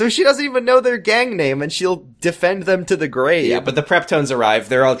T-Bones. So she doesn't even know their gang name, and she'll defend them to the grave. Yeah, but the Peptones arrive,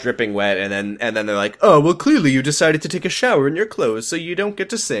 they're all dripping wet, and then they're like, oh, well, clearly you decided to take a shower in your clothes, so you don't get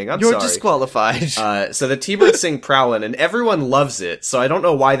to sing. You're disqualified. So the T-Birds sing Prowlin', and everyone loves it, so I don't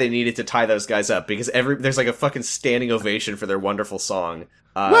know why they needed to tie those guys up, because there's like a fucking standing ovation for their wonderful song.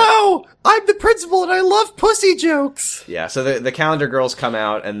 Wow! I'm the principal and I love pussy jokes! Yeah, so the calendar girls come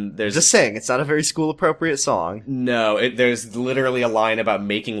out and there's... Just saying, it's not a very school-appropriate song. No, there's literally a line about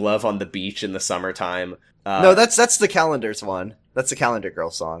making love on the beach in the summertime. No, that's the calendar's one. That's the calendar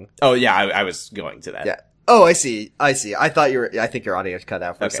girl song. Oh, yeah, I was going to that. Yeah. Oh, I see. I think your audio cut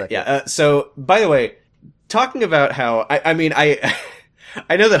out for a second. Yeah, so, by the way, talking about how... I mean, I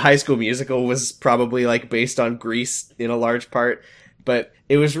know that High School Musical was probably, like, based on Grease in a large part, but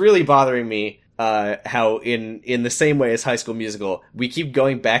it was really bothering me how in the same way as High School Musical, we keep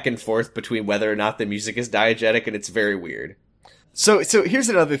going back and forth between whether or not the music is diegetic, and it's very weird. So here's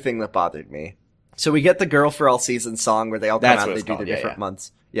another thing that bothered me. So we get the Girl for All Seasons song where they all come out and they do the different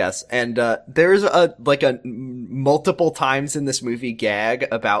months. Yes, and there's a multiple times in this movie gag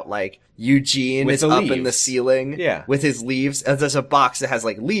about like Eugene is up in the ceiling with his leaves, and there's a box that has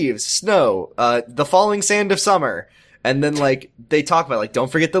like leaves, snow, the falling sand of summer. And then, like, they talk about, like,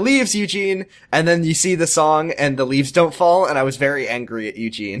 don't forget the leaves, Eugene! And then you see the song, and the leaves don't fall, and I was very angry at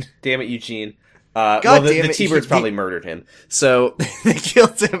Eugene. Damn it, Eugene. The T-Birds probably murdered him. So... they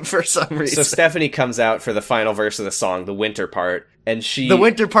killed him for some reason. So Stephanie comes out for the final verse of the song, the winter part, and she... The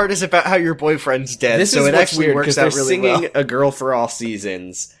winter part is about how your boyfriend's dead, this so is it what's actually weird, works out really well. They're singing A Girl for All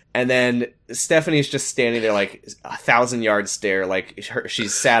Seasons, And then Stephanie's just standing there like 1,000-yard stare, like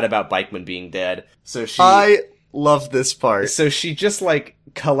she's sad about Bikeman being dead. So I love this part. So she just like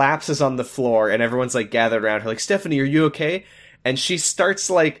collapses on the floor and everyone's like gathered around her like, Stephanie, are you okay? And she starts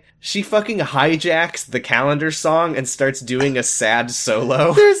like, she fucking hijacks the Calendar song and starts doing a sad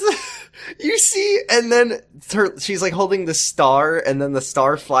solo. You see, and then she's like holding the star, and then the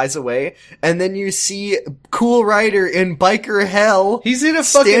star flies away, and then you see Cool Rider in biker hell. He's in a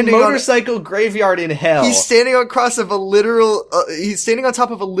fucking motorcycle graveyard in hell. He's standing across of a literal, he's standing on top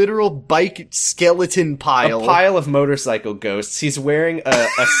of a literal bike skeleton pile. A pile of motorcycle ghosts. He's wearing a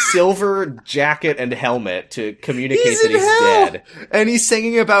silver jacket and helmet to communicate that he's dead. And he's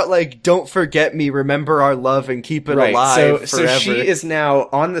singing about like, don't forget me, remember our love, and keep it alive forever. So she is now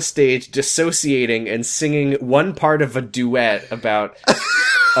on the stage dissociating and singing one part of a duet about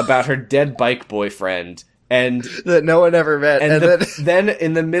her dead bike boyfriend, and that no one ever met. And then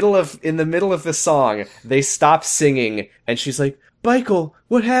in the middle of the song, they stop singing, and she's like, "Michael,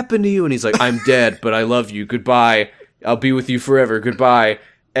 what happened to you?" And he's like, "I'm dead, but I love you. Goodbye. I'll be with you forever. Goodbye."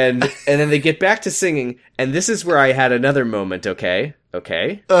 And then they get back to singing, and this is where I had another moment. Okay.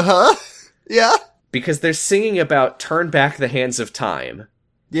 Yeah. Because they're singing about "Turn Back the Hands of Time."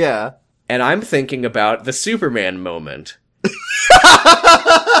 Yeah. And I'm thinking about the Superman moment.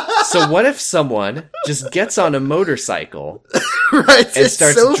 So what if someone just gets on a motorcycle and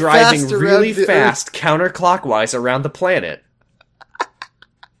starts driving really fast counterclockwise around the planet?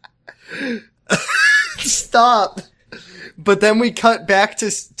 Stop. But then we cut back to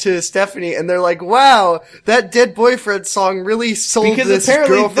Stephanie, and they're like, wow, that Dead Boyfriend song really sold because this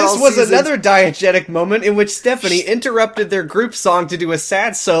apparently girl for this all was seasons. Another diegetic moment in which Stephanie interrupted their group song to do a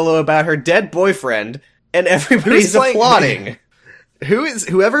sad solo about her dead boyfriend, and everybody's applauding.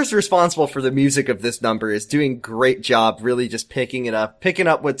 Whoever's responsible for the music of this number is doing a great job, really just picking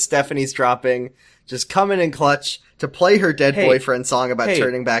up what Stephanie's dropping, just coming in clutch to play her dead boyfriend song about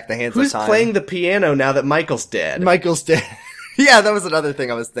turning back the hands of time. Who's playing the piano now that Michael's dead? Michael's dead. Yeah, that was another thing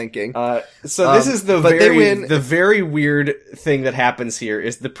I was thinking. So this is the very weird thing that happens here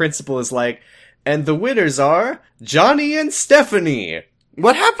is the principal is like, and the winners are Johnny and Stephanie.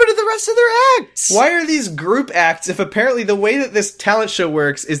 What happened to the rest of their acts? Why are these group acts if apparently the way that this talent show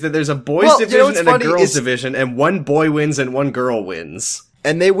works is that there's a boys division and a girls division, and one boy wins and one girl wins?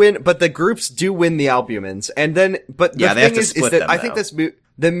 And they win, but the groups do win the albumins. And then, but the thing is that I think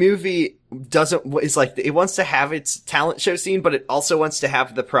the movie is like, it wants to have its talent show scene, but it also wants to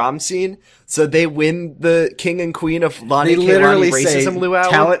have the prom scene. So they win the king and queen of Lonnie Kaylani racism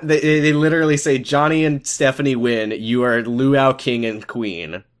luau. They literally say, Johnny and Stephanie win, you are luau king and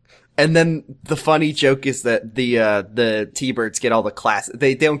queen. And then the funny joke is that the T-Birds get all the class.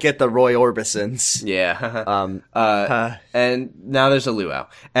 They don't get the Roy Orbisons. Yeah. And now there's a luau.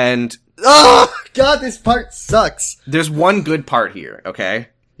 And oh god, this part sucks. There's one good part here, okay?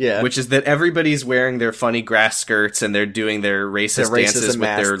 Yeah. Which is that everybody's wearing their funny grass skirts and they're doing their racist dances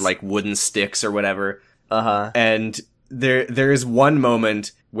with their like wooden sticks or whatever. And there is one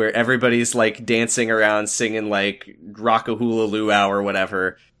moment where everybody's like dancing around singing like Rockahula Luau or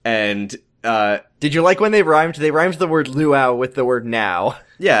whatever. And did you like when they rhymed? They rhymed the word luau with the word now.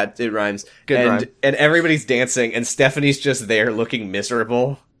 Yeah, it rhymes. Good rhyme. And everybody's dancing, and Stephanie's just there looking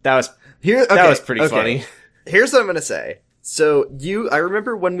miserable. That was pretty funny. Here's what I'm gonna say. So I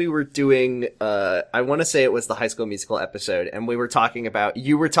remember when we were doing, I want to say it was the High School Musical episode, and you were talking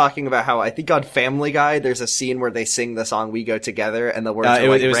about how I think on Family Guy there's a scene where they sing the song "We Go Together" and the words are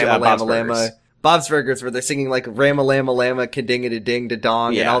like "Rama Lama Lama." Bob's Burgers, where they're singing like Rama Lama Lama,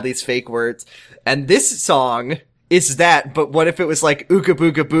 Kading-a-da-ding-da-dong, and all these fake words. And this song is that, but what if it was like Ooga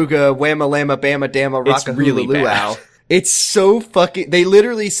Booga Booga, Whamma Lama Bama Dama, Rocka Hula Luau? It's so fucking, they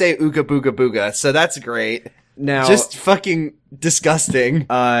literally say Ooga Booga Booga, so that's great. Now, just fucking disgusting.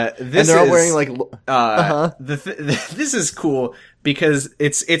 And they're all wearing like, this is cool because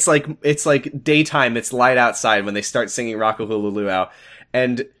it's like daytime, it's light outside when they start singing Rockahula Luau.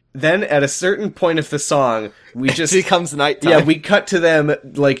 And then at a certain point of the song, we just it becomes nighttime. Yeah, we cut to them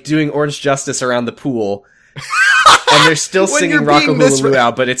like doing Orange Justice around the pool. And they're still singing Rockahula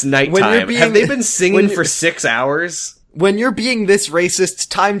Luau, but it's nighttime. Have they been singing for 6 hours? When you're being this racist,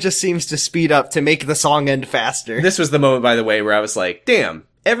 time just seems to speed up to make the song end faster. This was the moment, by the way, where I was like, damn,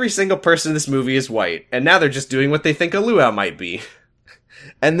 every single person in this movie is white, and now they're just doing what they think a luau might be.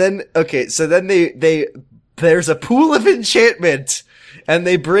 And then, okay, so then there's a pool of enchantment. And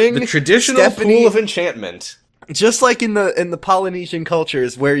they bring the traditional pool of enchantment. Just like in the Polynesian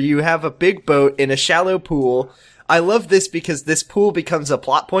cultures where you have a big boat in a shallow pool. I love this because this pool becomes a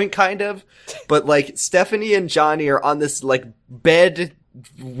plot point kind of, but like Stephanie and Johnny are on this like bed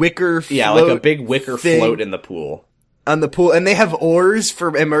wicker float. Yeah, like a big wicker thing float in the pool. On the pool, and they have oars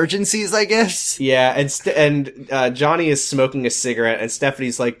for emergencies, I guess. Yeah, and Johnny is smoking a cigarette, and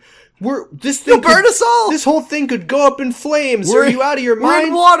Stephanie's like, this thing You'll burn us all! This whole thing could go up in flames. Are you out of your We're mind?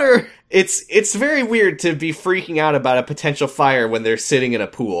 in water! It's very weird to be freaking out about a potential fire when they're sitting in a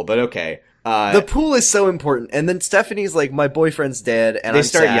pool, but okay. The pool is so important, and then Stephanie's like, my boyfriend's dead, and they I'm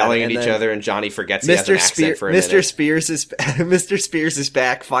start sad, yelling at and each then other, and Johnny forgets he has an accent for a minute. Mr. Spears is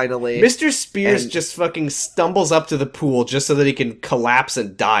back, finally. Mr. Spears just fucking stumbles up to the pool just so that he can collapse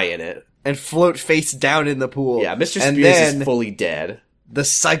and die in it. And float face down in the pool. Yeah, Mr. And Spears then is fully dead. The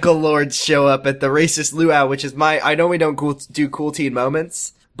Psycho Lords show up at the racist luau, which is I know we don't do cool teen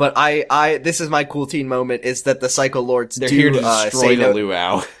moments, but this is my cool teen moment, is that the Psycho Lords They're here to destroy the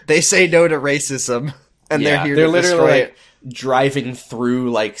luau. They say no to racism, and they're here to literally destroy it. Driving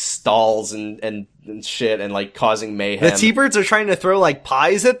through like stalls and shit and like causing mayhem. The T-Birds are trying to throw like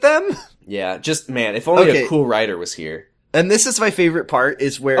pies at them. Yeah, just man, if only a cool writer was here. And this is my favorite part,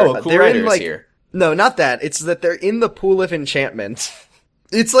 is where a cool they're writer in like is here. No, not that. It's that they're in the pool of enchantment.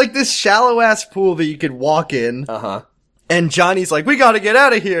 It's like this shallow ass pool that you could walk in. Uh-huh. And Johnny's like, we gotta get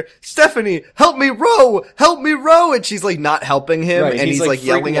out of here. Stephanie, help me row! Help me row! And she's like not helping him, Right, and he's like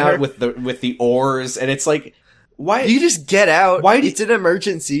yelling at her with the oars, and it's like, why? You just get out. It's an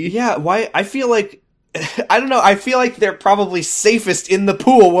emergency. Yeah, why? I feel like, I don't know, I feel like they're probably safest in the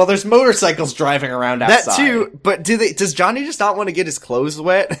pool while there's motorcycles driving around outside. That too, but does Johnny just not want to get his clothes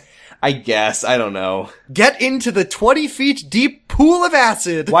wet? I guess, I don't know. Get into the 20 feet deep pool of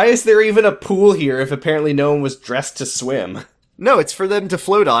acid! Why is there even a pool here if apparently no one was dressed to swim? No, it's for them to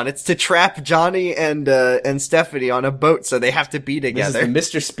float on. It's to trap Johnny and Stephanie on a boat so they have to be together. This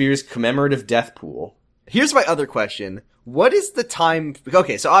is the Mr. Spears commemorative death pool. Here's my other question. What is the time?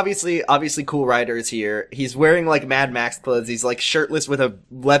 Okay, so obviously Cool Rider is here. He's wearing like Mad Max clothes. He's like shirtless with a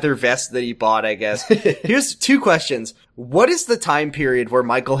leather vest that he bought, I guess. Here's two questions. What is the time period where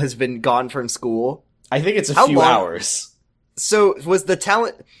Michael has been gone from school? I think it's a few hours. So was the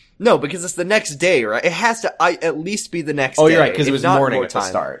talent? No, because it's the next day, right? It has to at least be the next day. Oh, you're right, because it was morning at the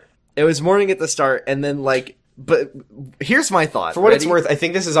start. It was morning at the start, and then like, but here's my thought. For what it's worth, I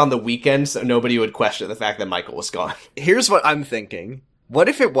think this is on the weekend, so nobody would question the fact that Michael was gone. Here's what I'm thinking. What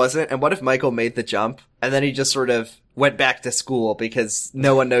if it wasn't, and what if Michael made the jump, and then he just sort of went back to school because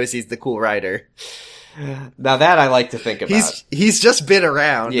no one knows he's the Cool Rider? Now that I like to think about. He's just been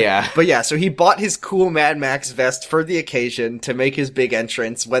around. Yeah. But yeah, so he bought his cool Mad Max vest for the occasion to make his big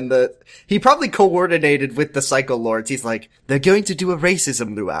entrance when he probably coordinated with the Psycho Lords. He's like, they're going to do a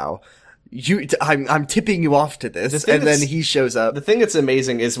racism luau. I'm tipping you off to this. And then he shows up. The thing that's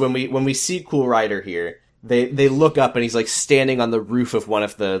amazing is when we see Cool Rider here, they look up and he's like standing on the roof of one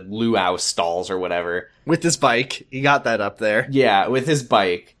of the luau stalls or whatever. With his bike. He got that up there. Yeah, with his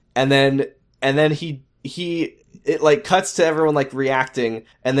bike. And then it like cuts to everyone like reacting,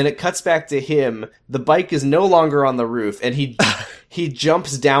 and then it cuts back to him. The bike is no longer on the roof, and he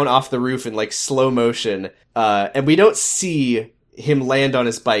jumps down off the roof in like slow motion. And we don't see him land on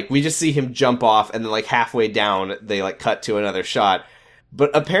his bike. We just see him jump off, and then like halfway down, they like cut to another shot.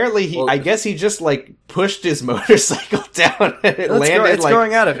 But apparently I guess he just like pushed his motorcycle down, and it landed like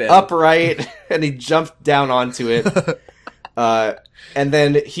going out of it upright, and he jumped down onto it. And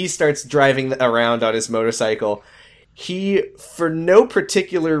then he starts driving around on his motorcycle. He, for no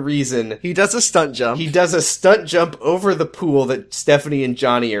particular reason... He does a stunt jump. He does a stunt jump over the pool that Stephanie and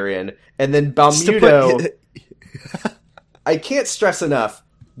Johnny are in. And then Balmuto... I can't stress enough.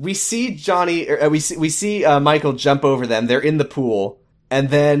 We see Michael jump over them. They're in the pool. And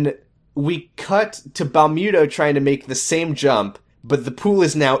then we cut to Balmuto trying to make the same jump, but the pool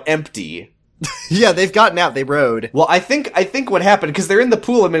is now empty. Yeah, they've gotten out. They rode. Well, I think what happened, because they're in the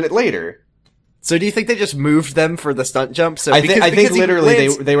pool a minute later. So do you think they just moved them for the stunt jump? So I think literally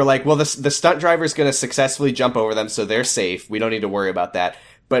they were like, well, the stunt driver's going to successfully jump over them, so they're safe. We don't need to worry about that.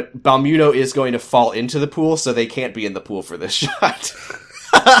 But Balmuto is going to fall into the pool, so they can't be in the pool for this shot.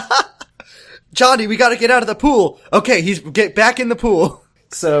 Johnny, we got to get out of the pool. Okay, get back in the pool.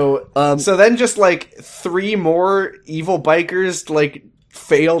 So then just like 3 more evil bikers like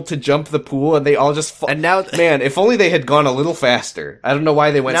failed to jump the pool, and they all just fall. And now, man, if only they had gone a little faster. I don't know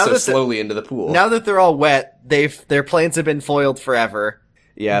why they went so slowly into the pool. Now that they're all wet, their plans have been foiled forever.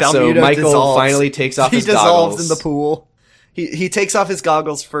 Yeah, Balmuto so Michael finally takes off his goggles. He dissolves in the pool. He takes off his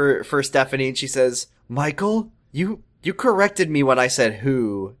goggles for Stephanie, and she says, "Michael, you corrected me when I said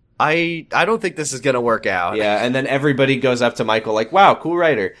who. I don't think this is gonna work out." Yeah, and then everybody goes up to Michael like, "Wow, Cool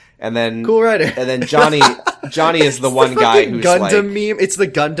Rider." And then Cool Rider. And then Johnny is the one guy who's Gundam like meme. It's the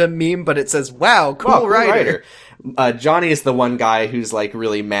Gundam meme, but it says, "Wow, Cool Rider." Johnny is the one guy who's like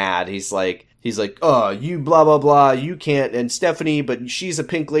really mad. He's like, oh, you blah blah blah, you can't, and Stephanie, but she's a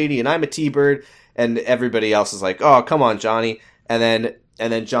pink lady and I'm a T-Bird, and everybody else is like, oh, come on, Johnny, and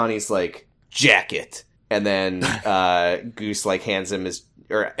then Johnny's like, jacket, and then Goose like hands him his,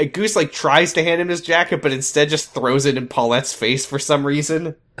 or Goose like tries to hand him his jacket, but instead just throws it in Paulette's face for some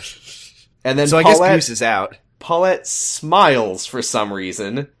reason, and then so I guess Goose is out. Paulette smiles for some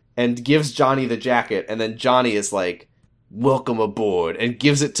reason and gives Johnny the jacket, and then Johnny is like, welcome aboard, and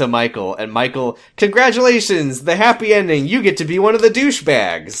gives it to Michael, and Michael, congratulations, the happy ending, you get to be one of the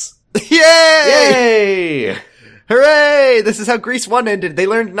douchebags. Yay! Yay! Hooray! This is how Grease 1 ended, they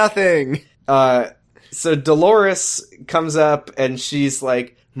learned nothing. So Dolores comes up, and she's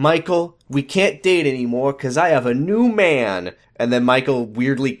like, Michael, we can't date anymore, cause I have a new man. And then Michael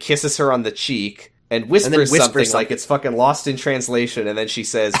weirdly kisses her on the cheek, and whispers something like it's fucking lost in translation, and then she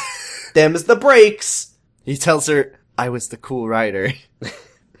says, them's the breaks. He tells her, I was the cool writer.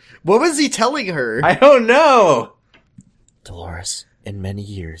 What was he telling her? I don't know. Dolores, in many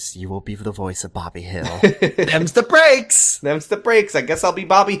years, you will be the voice of Bobby Hill. Them's the breaks! Them's the breaks. I guess I'll be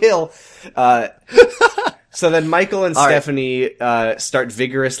Bobby Hill. So then Michael and Stephanie start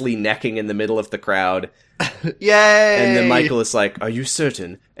vigorously necking in the middle of the crowd. Yay! And then Michael is like, are you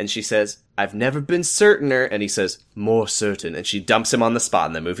certain? And she says, I've never been certainer. And he says, more certain. And she dumps him on the spot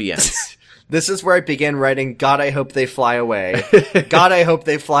and the movie ends. This is where I began writing, God, I hope they fly away. God, I hope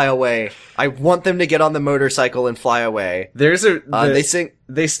they fly away. I want them to get on the motorcycle and fly away.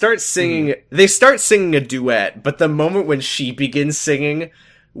 They start singing a duet, but the moment when she begins singing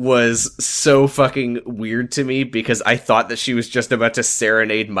was so fucking weird to me because I thought that she was just about to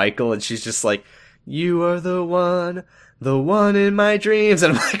serenade Michael, and she's just like, you are the one in my dreams.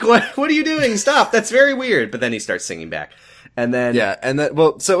 And I'm like, what are you doing? Stop. That's very weird. But then he starts singing back. And then,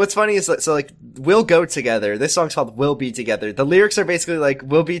 so what's funny is that, so like, we'll go together. This song's called We'll Be Together. The lyrics are basically like,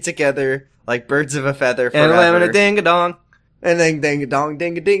 we'll be together, like birds of a feather forever. And a ding-a-dong. And then ding-a-dong,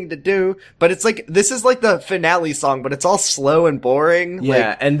 ding-a-ding-da-doo. But it's like, this is like the finale song, but it's all slow and boring.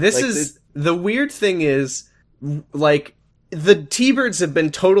 Yeah, like, and the weird thing is, like, the T-Birds have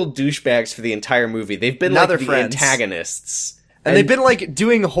been total douchebags for the entire movie. They've been like the antagonists. And they've been like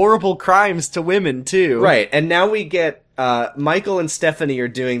doing horrible crimes to women too. Right, and now we get Michael and Stephanie are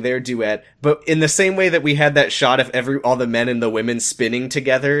doing their duet, but in the same way that we had that shot of all the men and the women spinning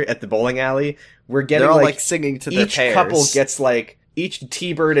together at the bowling alley, we're getting all like singing to their each pairs. Couple gets like, each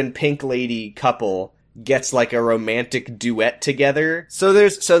T-Bird and Pink Lady couple gets like a romantic duet together. So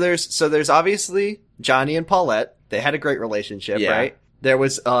there's obviously Johnny and Paulette. They had a great relationship, right? There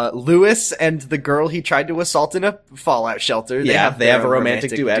was Lewis and the girl he tried to assault in a fallout shelter. They have a romantic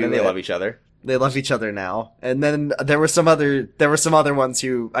duet and they love each other. They love each other now. And then there were some other ones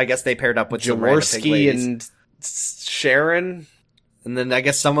who I guess they paired up with Jaworski and Sharon. And then I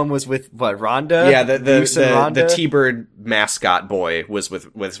guess someone was with Rhonda? Yeah, the T-Bird mascot boy was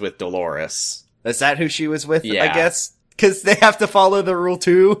with Dolores. Is that who she was with? Yeah. I guess. Cause they have to follow the rule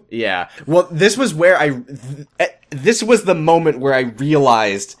too. Yeah. Well, this was the moment where I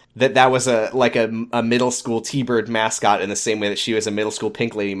realized that was a middle school T-Bird mascot in the same way that she was a middle school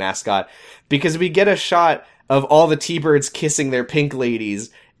Pink Lady mascot. Because we get a shot of all the T-Birds kissing their Pink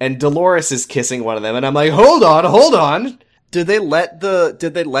Ladies, and Dolores is kissing one of them, and I'm like, hold on. Did they let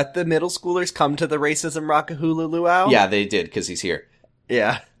the middle schoolers come to the Racism Rockahula Luau? Yeah, they did, because he's here.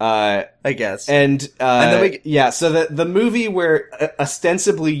 Yeah. I guess. And then so the movie where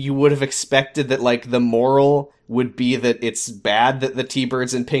ostensibly you would have expected that, like, the moral would be that it's bad that the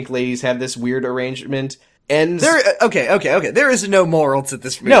T-Birds and Pink Ladies have this weird arrangement. And okay. There is no moral to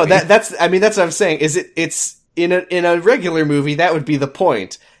this movie. No, that's what I'm saying. It's in a regular movie, that would be the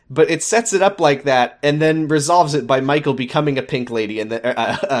point. But it sets it up like that, and then resolves it by Michael becoming a Pink Lady and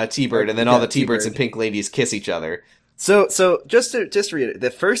the T-Bird, and then all the T-Birds and Pink Ladies kiss each other. So just to read it, the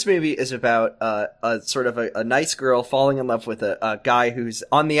first movie is about a sort of a nice girl falling in love with a guy who's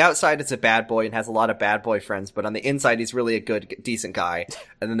on the outside is a bad boy and has a lot of bad boy friends, but on the inside he's really a good, decent guy.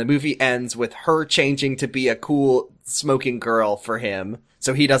 And then the movie ends with her changing to be a cool smoking girl for him,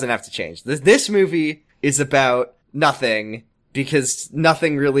 so he doesn't have to change. This movie is about nothing, because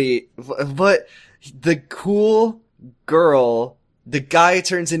nothing really, but the cool girl, the guy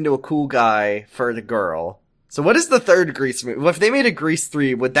turns into a cool guy for the girl. So what is the third Grease movie? Well, if they made a Grease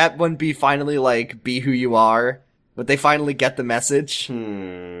 3, would that one be finally like, be who you are? Would they finally get the message?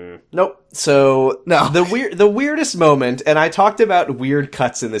 Nope. So, no. The weirdest moment, and I talked about weird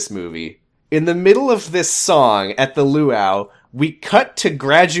cuts in this movie. In the middle of this song at the luau, we cut to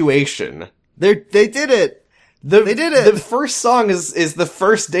graduation. They did it! They did it! The first song is the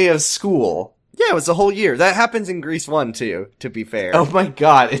first day of school. Yeah, it was a whole year. That happens in Grease 1 too, to be fair. Oh my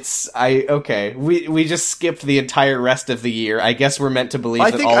god, okay. We just skipped the entire rest of the year. I guess we're meant to believe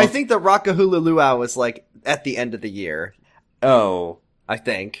I think the Rockahula Luau was like at the end of the year. Oh. I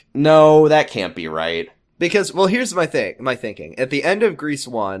think. No, that can't be right. Because, well, here's my thinking. At the end of Grease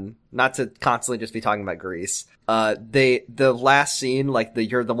 1, not to constantly just be talking about Grease, the last scene, like the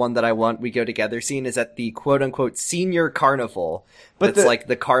 "You're the One That I Want, We Go Together" scene, is at the quote-unquote senior carnival. But it's like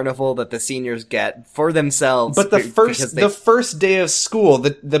the carnival that the seniors get for themselves. But the first day of school,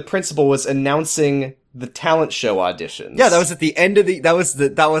 the principal was announcing the talent show auditions. Yeah, that was at the end of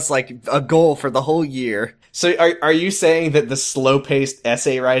that was like a goal for the whole year. So are you saying that the slow-paced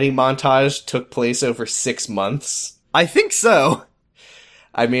essay writing montage took place over 6 months? I think so.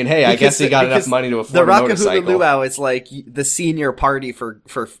 I mean, hey, I guess he got enough money to afford a motorcycle. The Rockahula Luau is like the senior party for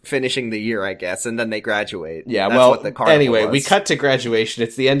finishing the year, I guess, and then they graduate. Yeah, That's well, what the carnival anyway, was. we cut to graduation.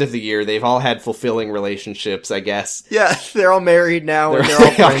 It's the end of the year. They've all had fulfilling relationships, I guess. Yeah, they're all married now. They're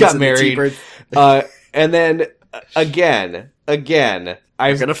all friends got married. And then, again,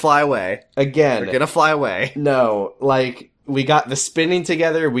 I'm gonna fly away. Again. We're gonna fly away. No, like, we got the spinning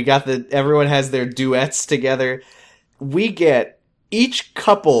together, we got everyone has their duets together. Each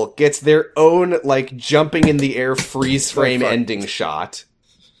couple gets their own, like, jumping in the air freeze frame ending shot.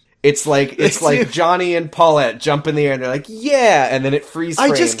 It's like Johnny and Paulette jump in the air and they're like, yeah, and then it freeze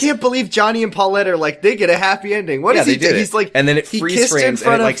frames. I just can't believe Johnny and Paulette are like, they get a happy ending. What is he doing? He's like, and then it freeze frames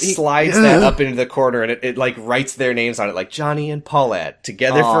and it like slides that up into the corner and it like writes their names on it, like Johnny and Paulette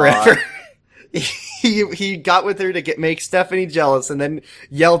together forever. He got with her to make Stephanie jealous and then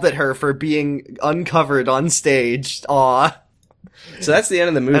yelled at her for being uncovered on stage. Aw. So that's the end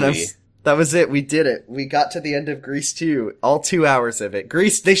of the movie. That was it. We did it. We got to the end of Grease 2. All 2 hours of it.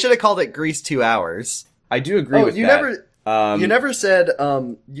 They should have called it Grease 2 Hours. I do agree with that. You never said,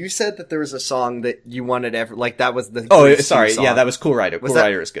 you said that there was a song that you wanted that was the Grease 2 song. Yeah, that was Cool Rider. Cool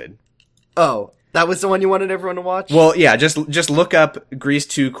Rider is good. Oh, that was the one you wanted everyone to watch? Well, yeah, just look up Grease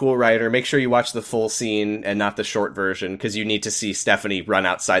 2 Cool Rider. Make sure you watch the full scene and not the short version, because you need to see Stephanie run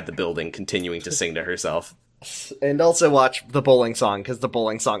outside the building continuing to sing to herself. And also watch the bowling song, because the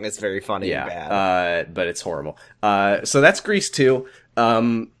bowling song is very funny and bad. But it's horrible. So that's Grease 2.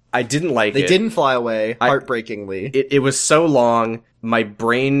 I didn't like it. They didn't fly away, heartbreakingly. It was so long, my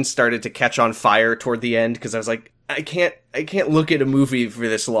brain started to catch on fire toward the end, because I was like, I can't look at a movie for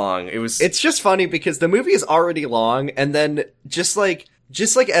this long. It's just funny, because the movie is already long, and then just like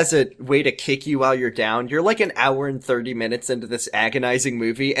as a way to kick you while you're down, you're like an hour and 30 minutes into this agonizing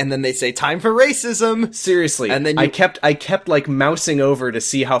movie, and then they say, time for racism! Seriously. And then I kept like mousing over to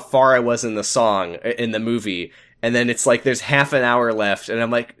see how far I was in the movie, and then it's like there's half an hour left, and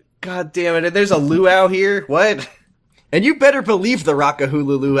I'm like, god damn it, there's a luau here? What? And you better believe the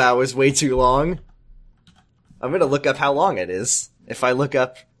Rockahula Luau is way too long. I'm gonna look up how long it is. If I look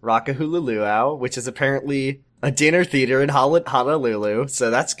up Rockahula Luau, which is apparently a dinner theater in Honolulu,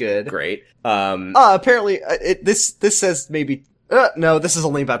 so that's good. Great. Apparently, this says maybe, no, this is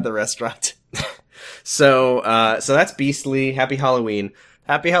only about the restaurant. So that's Beastly. Happy Halloween.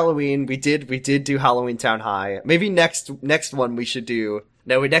 Happy Halloween. We did do Halloween Town High. Maybe next one we should do,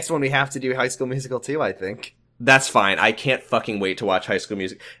 next one we have to do High School Musical 2, I think. That's fine. I can't fucking wait to watch High School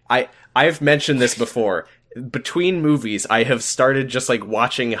Musical. I've mentioned this before. Between movies, I have started just like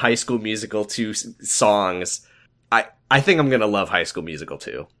watching High School Musical 2 songs. I think I'm gonna love High School Musical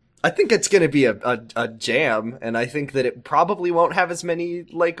 2. I think it's gonna be a jam, and I think that it probably won't have as many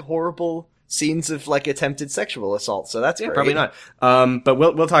like horrible scenes of like attempted sexual assault. So that's great. Probably not. But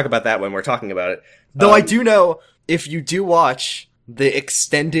we'll talk about that when we're talking about it. Though I do know, if you do watch the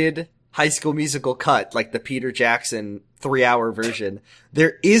extended High School Musical cut, like the Peter Jackson 3-hour version,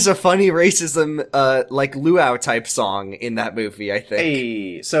 there is a funny racism, like luau type song in that movie, I think.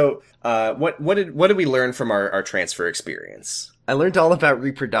 Hey, so, what did we learn from our transfer experience? I learned all about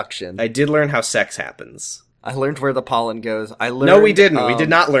reproduction. I did learn how sex happens. I learned where the pollen goes. No, we didn't. We did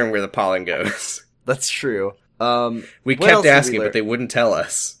not learn where the pollen goes. That's true. We kept asking, but they wouldn't tell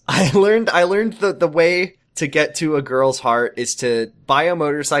us. I learned the way to get to a girl's heart is to buy a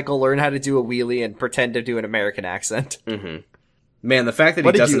motorcycle, learn how to do a wheelie, and pretend to do an American accent. Mm-hmm. Man, the fact that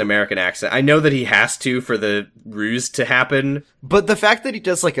he does an American accent, I know that he has to for the ruse to happen. But the fact that he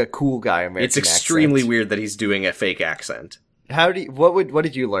does like a cool guy American accent. It's extremely weird that he's doing a fake accent. What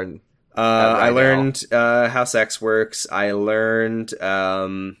did you learn? I learned how sex works. I learned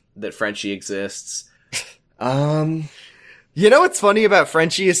that Frenchie exists. You know what's funny about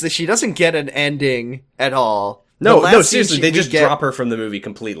Frenchie is that she doesn't get an ending at all. No, seriously, they just drop her from the movie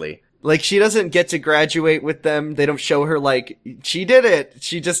completely. Like, she doesn't get to graduate with them. They don't show her, like, she did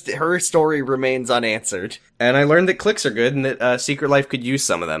it. Her story remains unanswered. And I learned that cliques are good and that Secret Life could use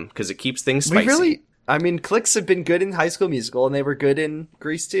some of them because it keeps things spicy. Cliques have been good in High School Musical and they were good in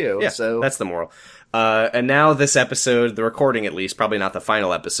Grease too. Yeah, so that's the moral. And now this episode, the recording at least, probably not the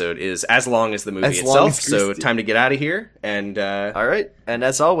final episode, is as long as the movie itself. So time to get out of here. And all right. And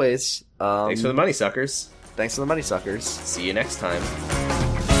as always, thanks for the money, suckers. Thanks for the money, suckers. See you next time.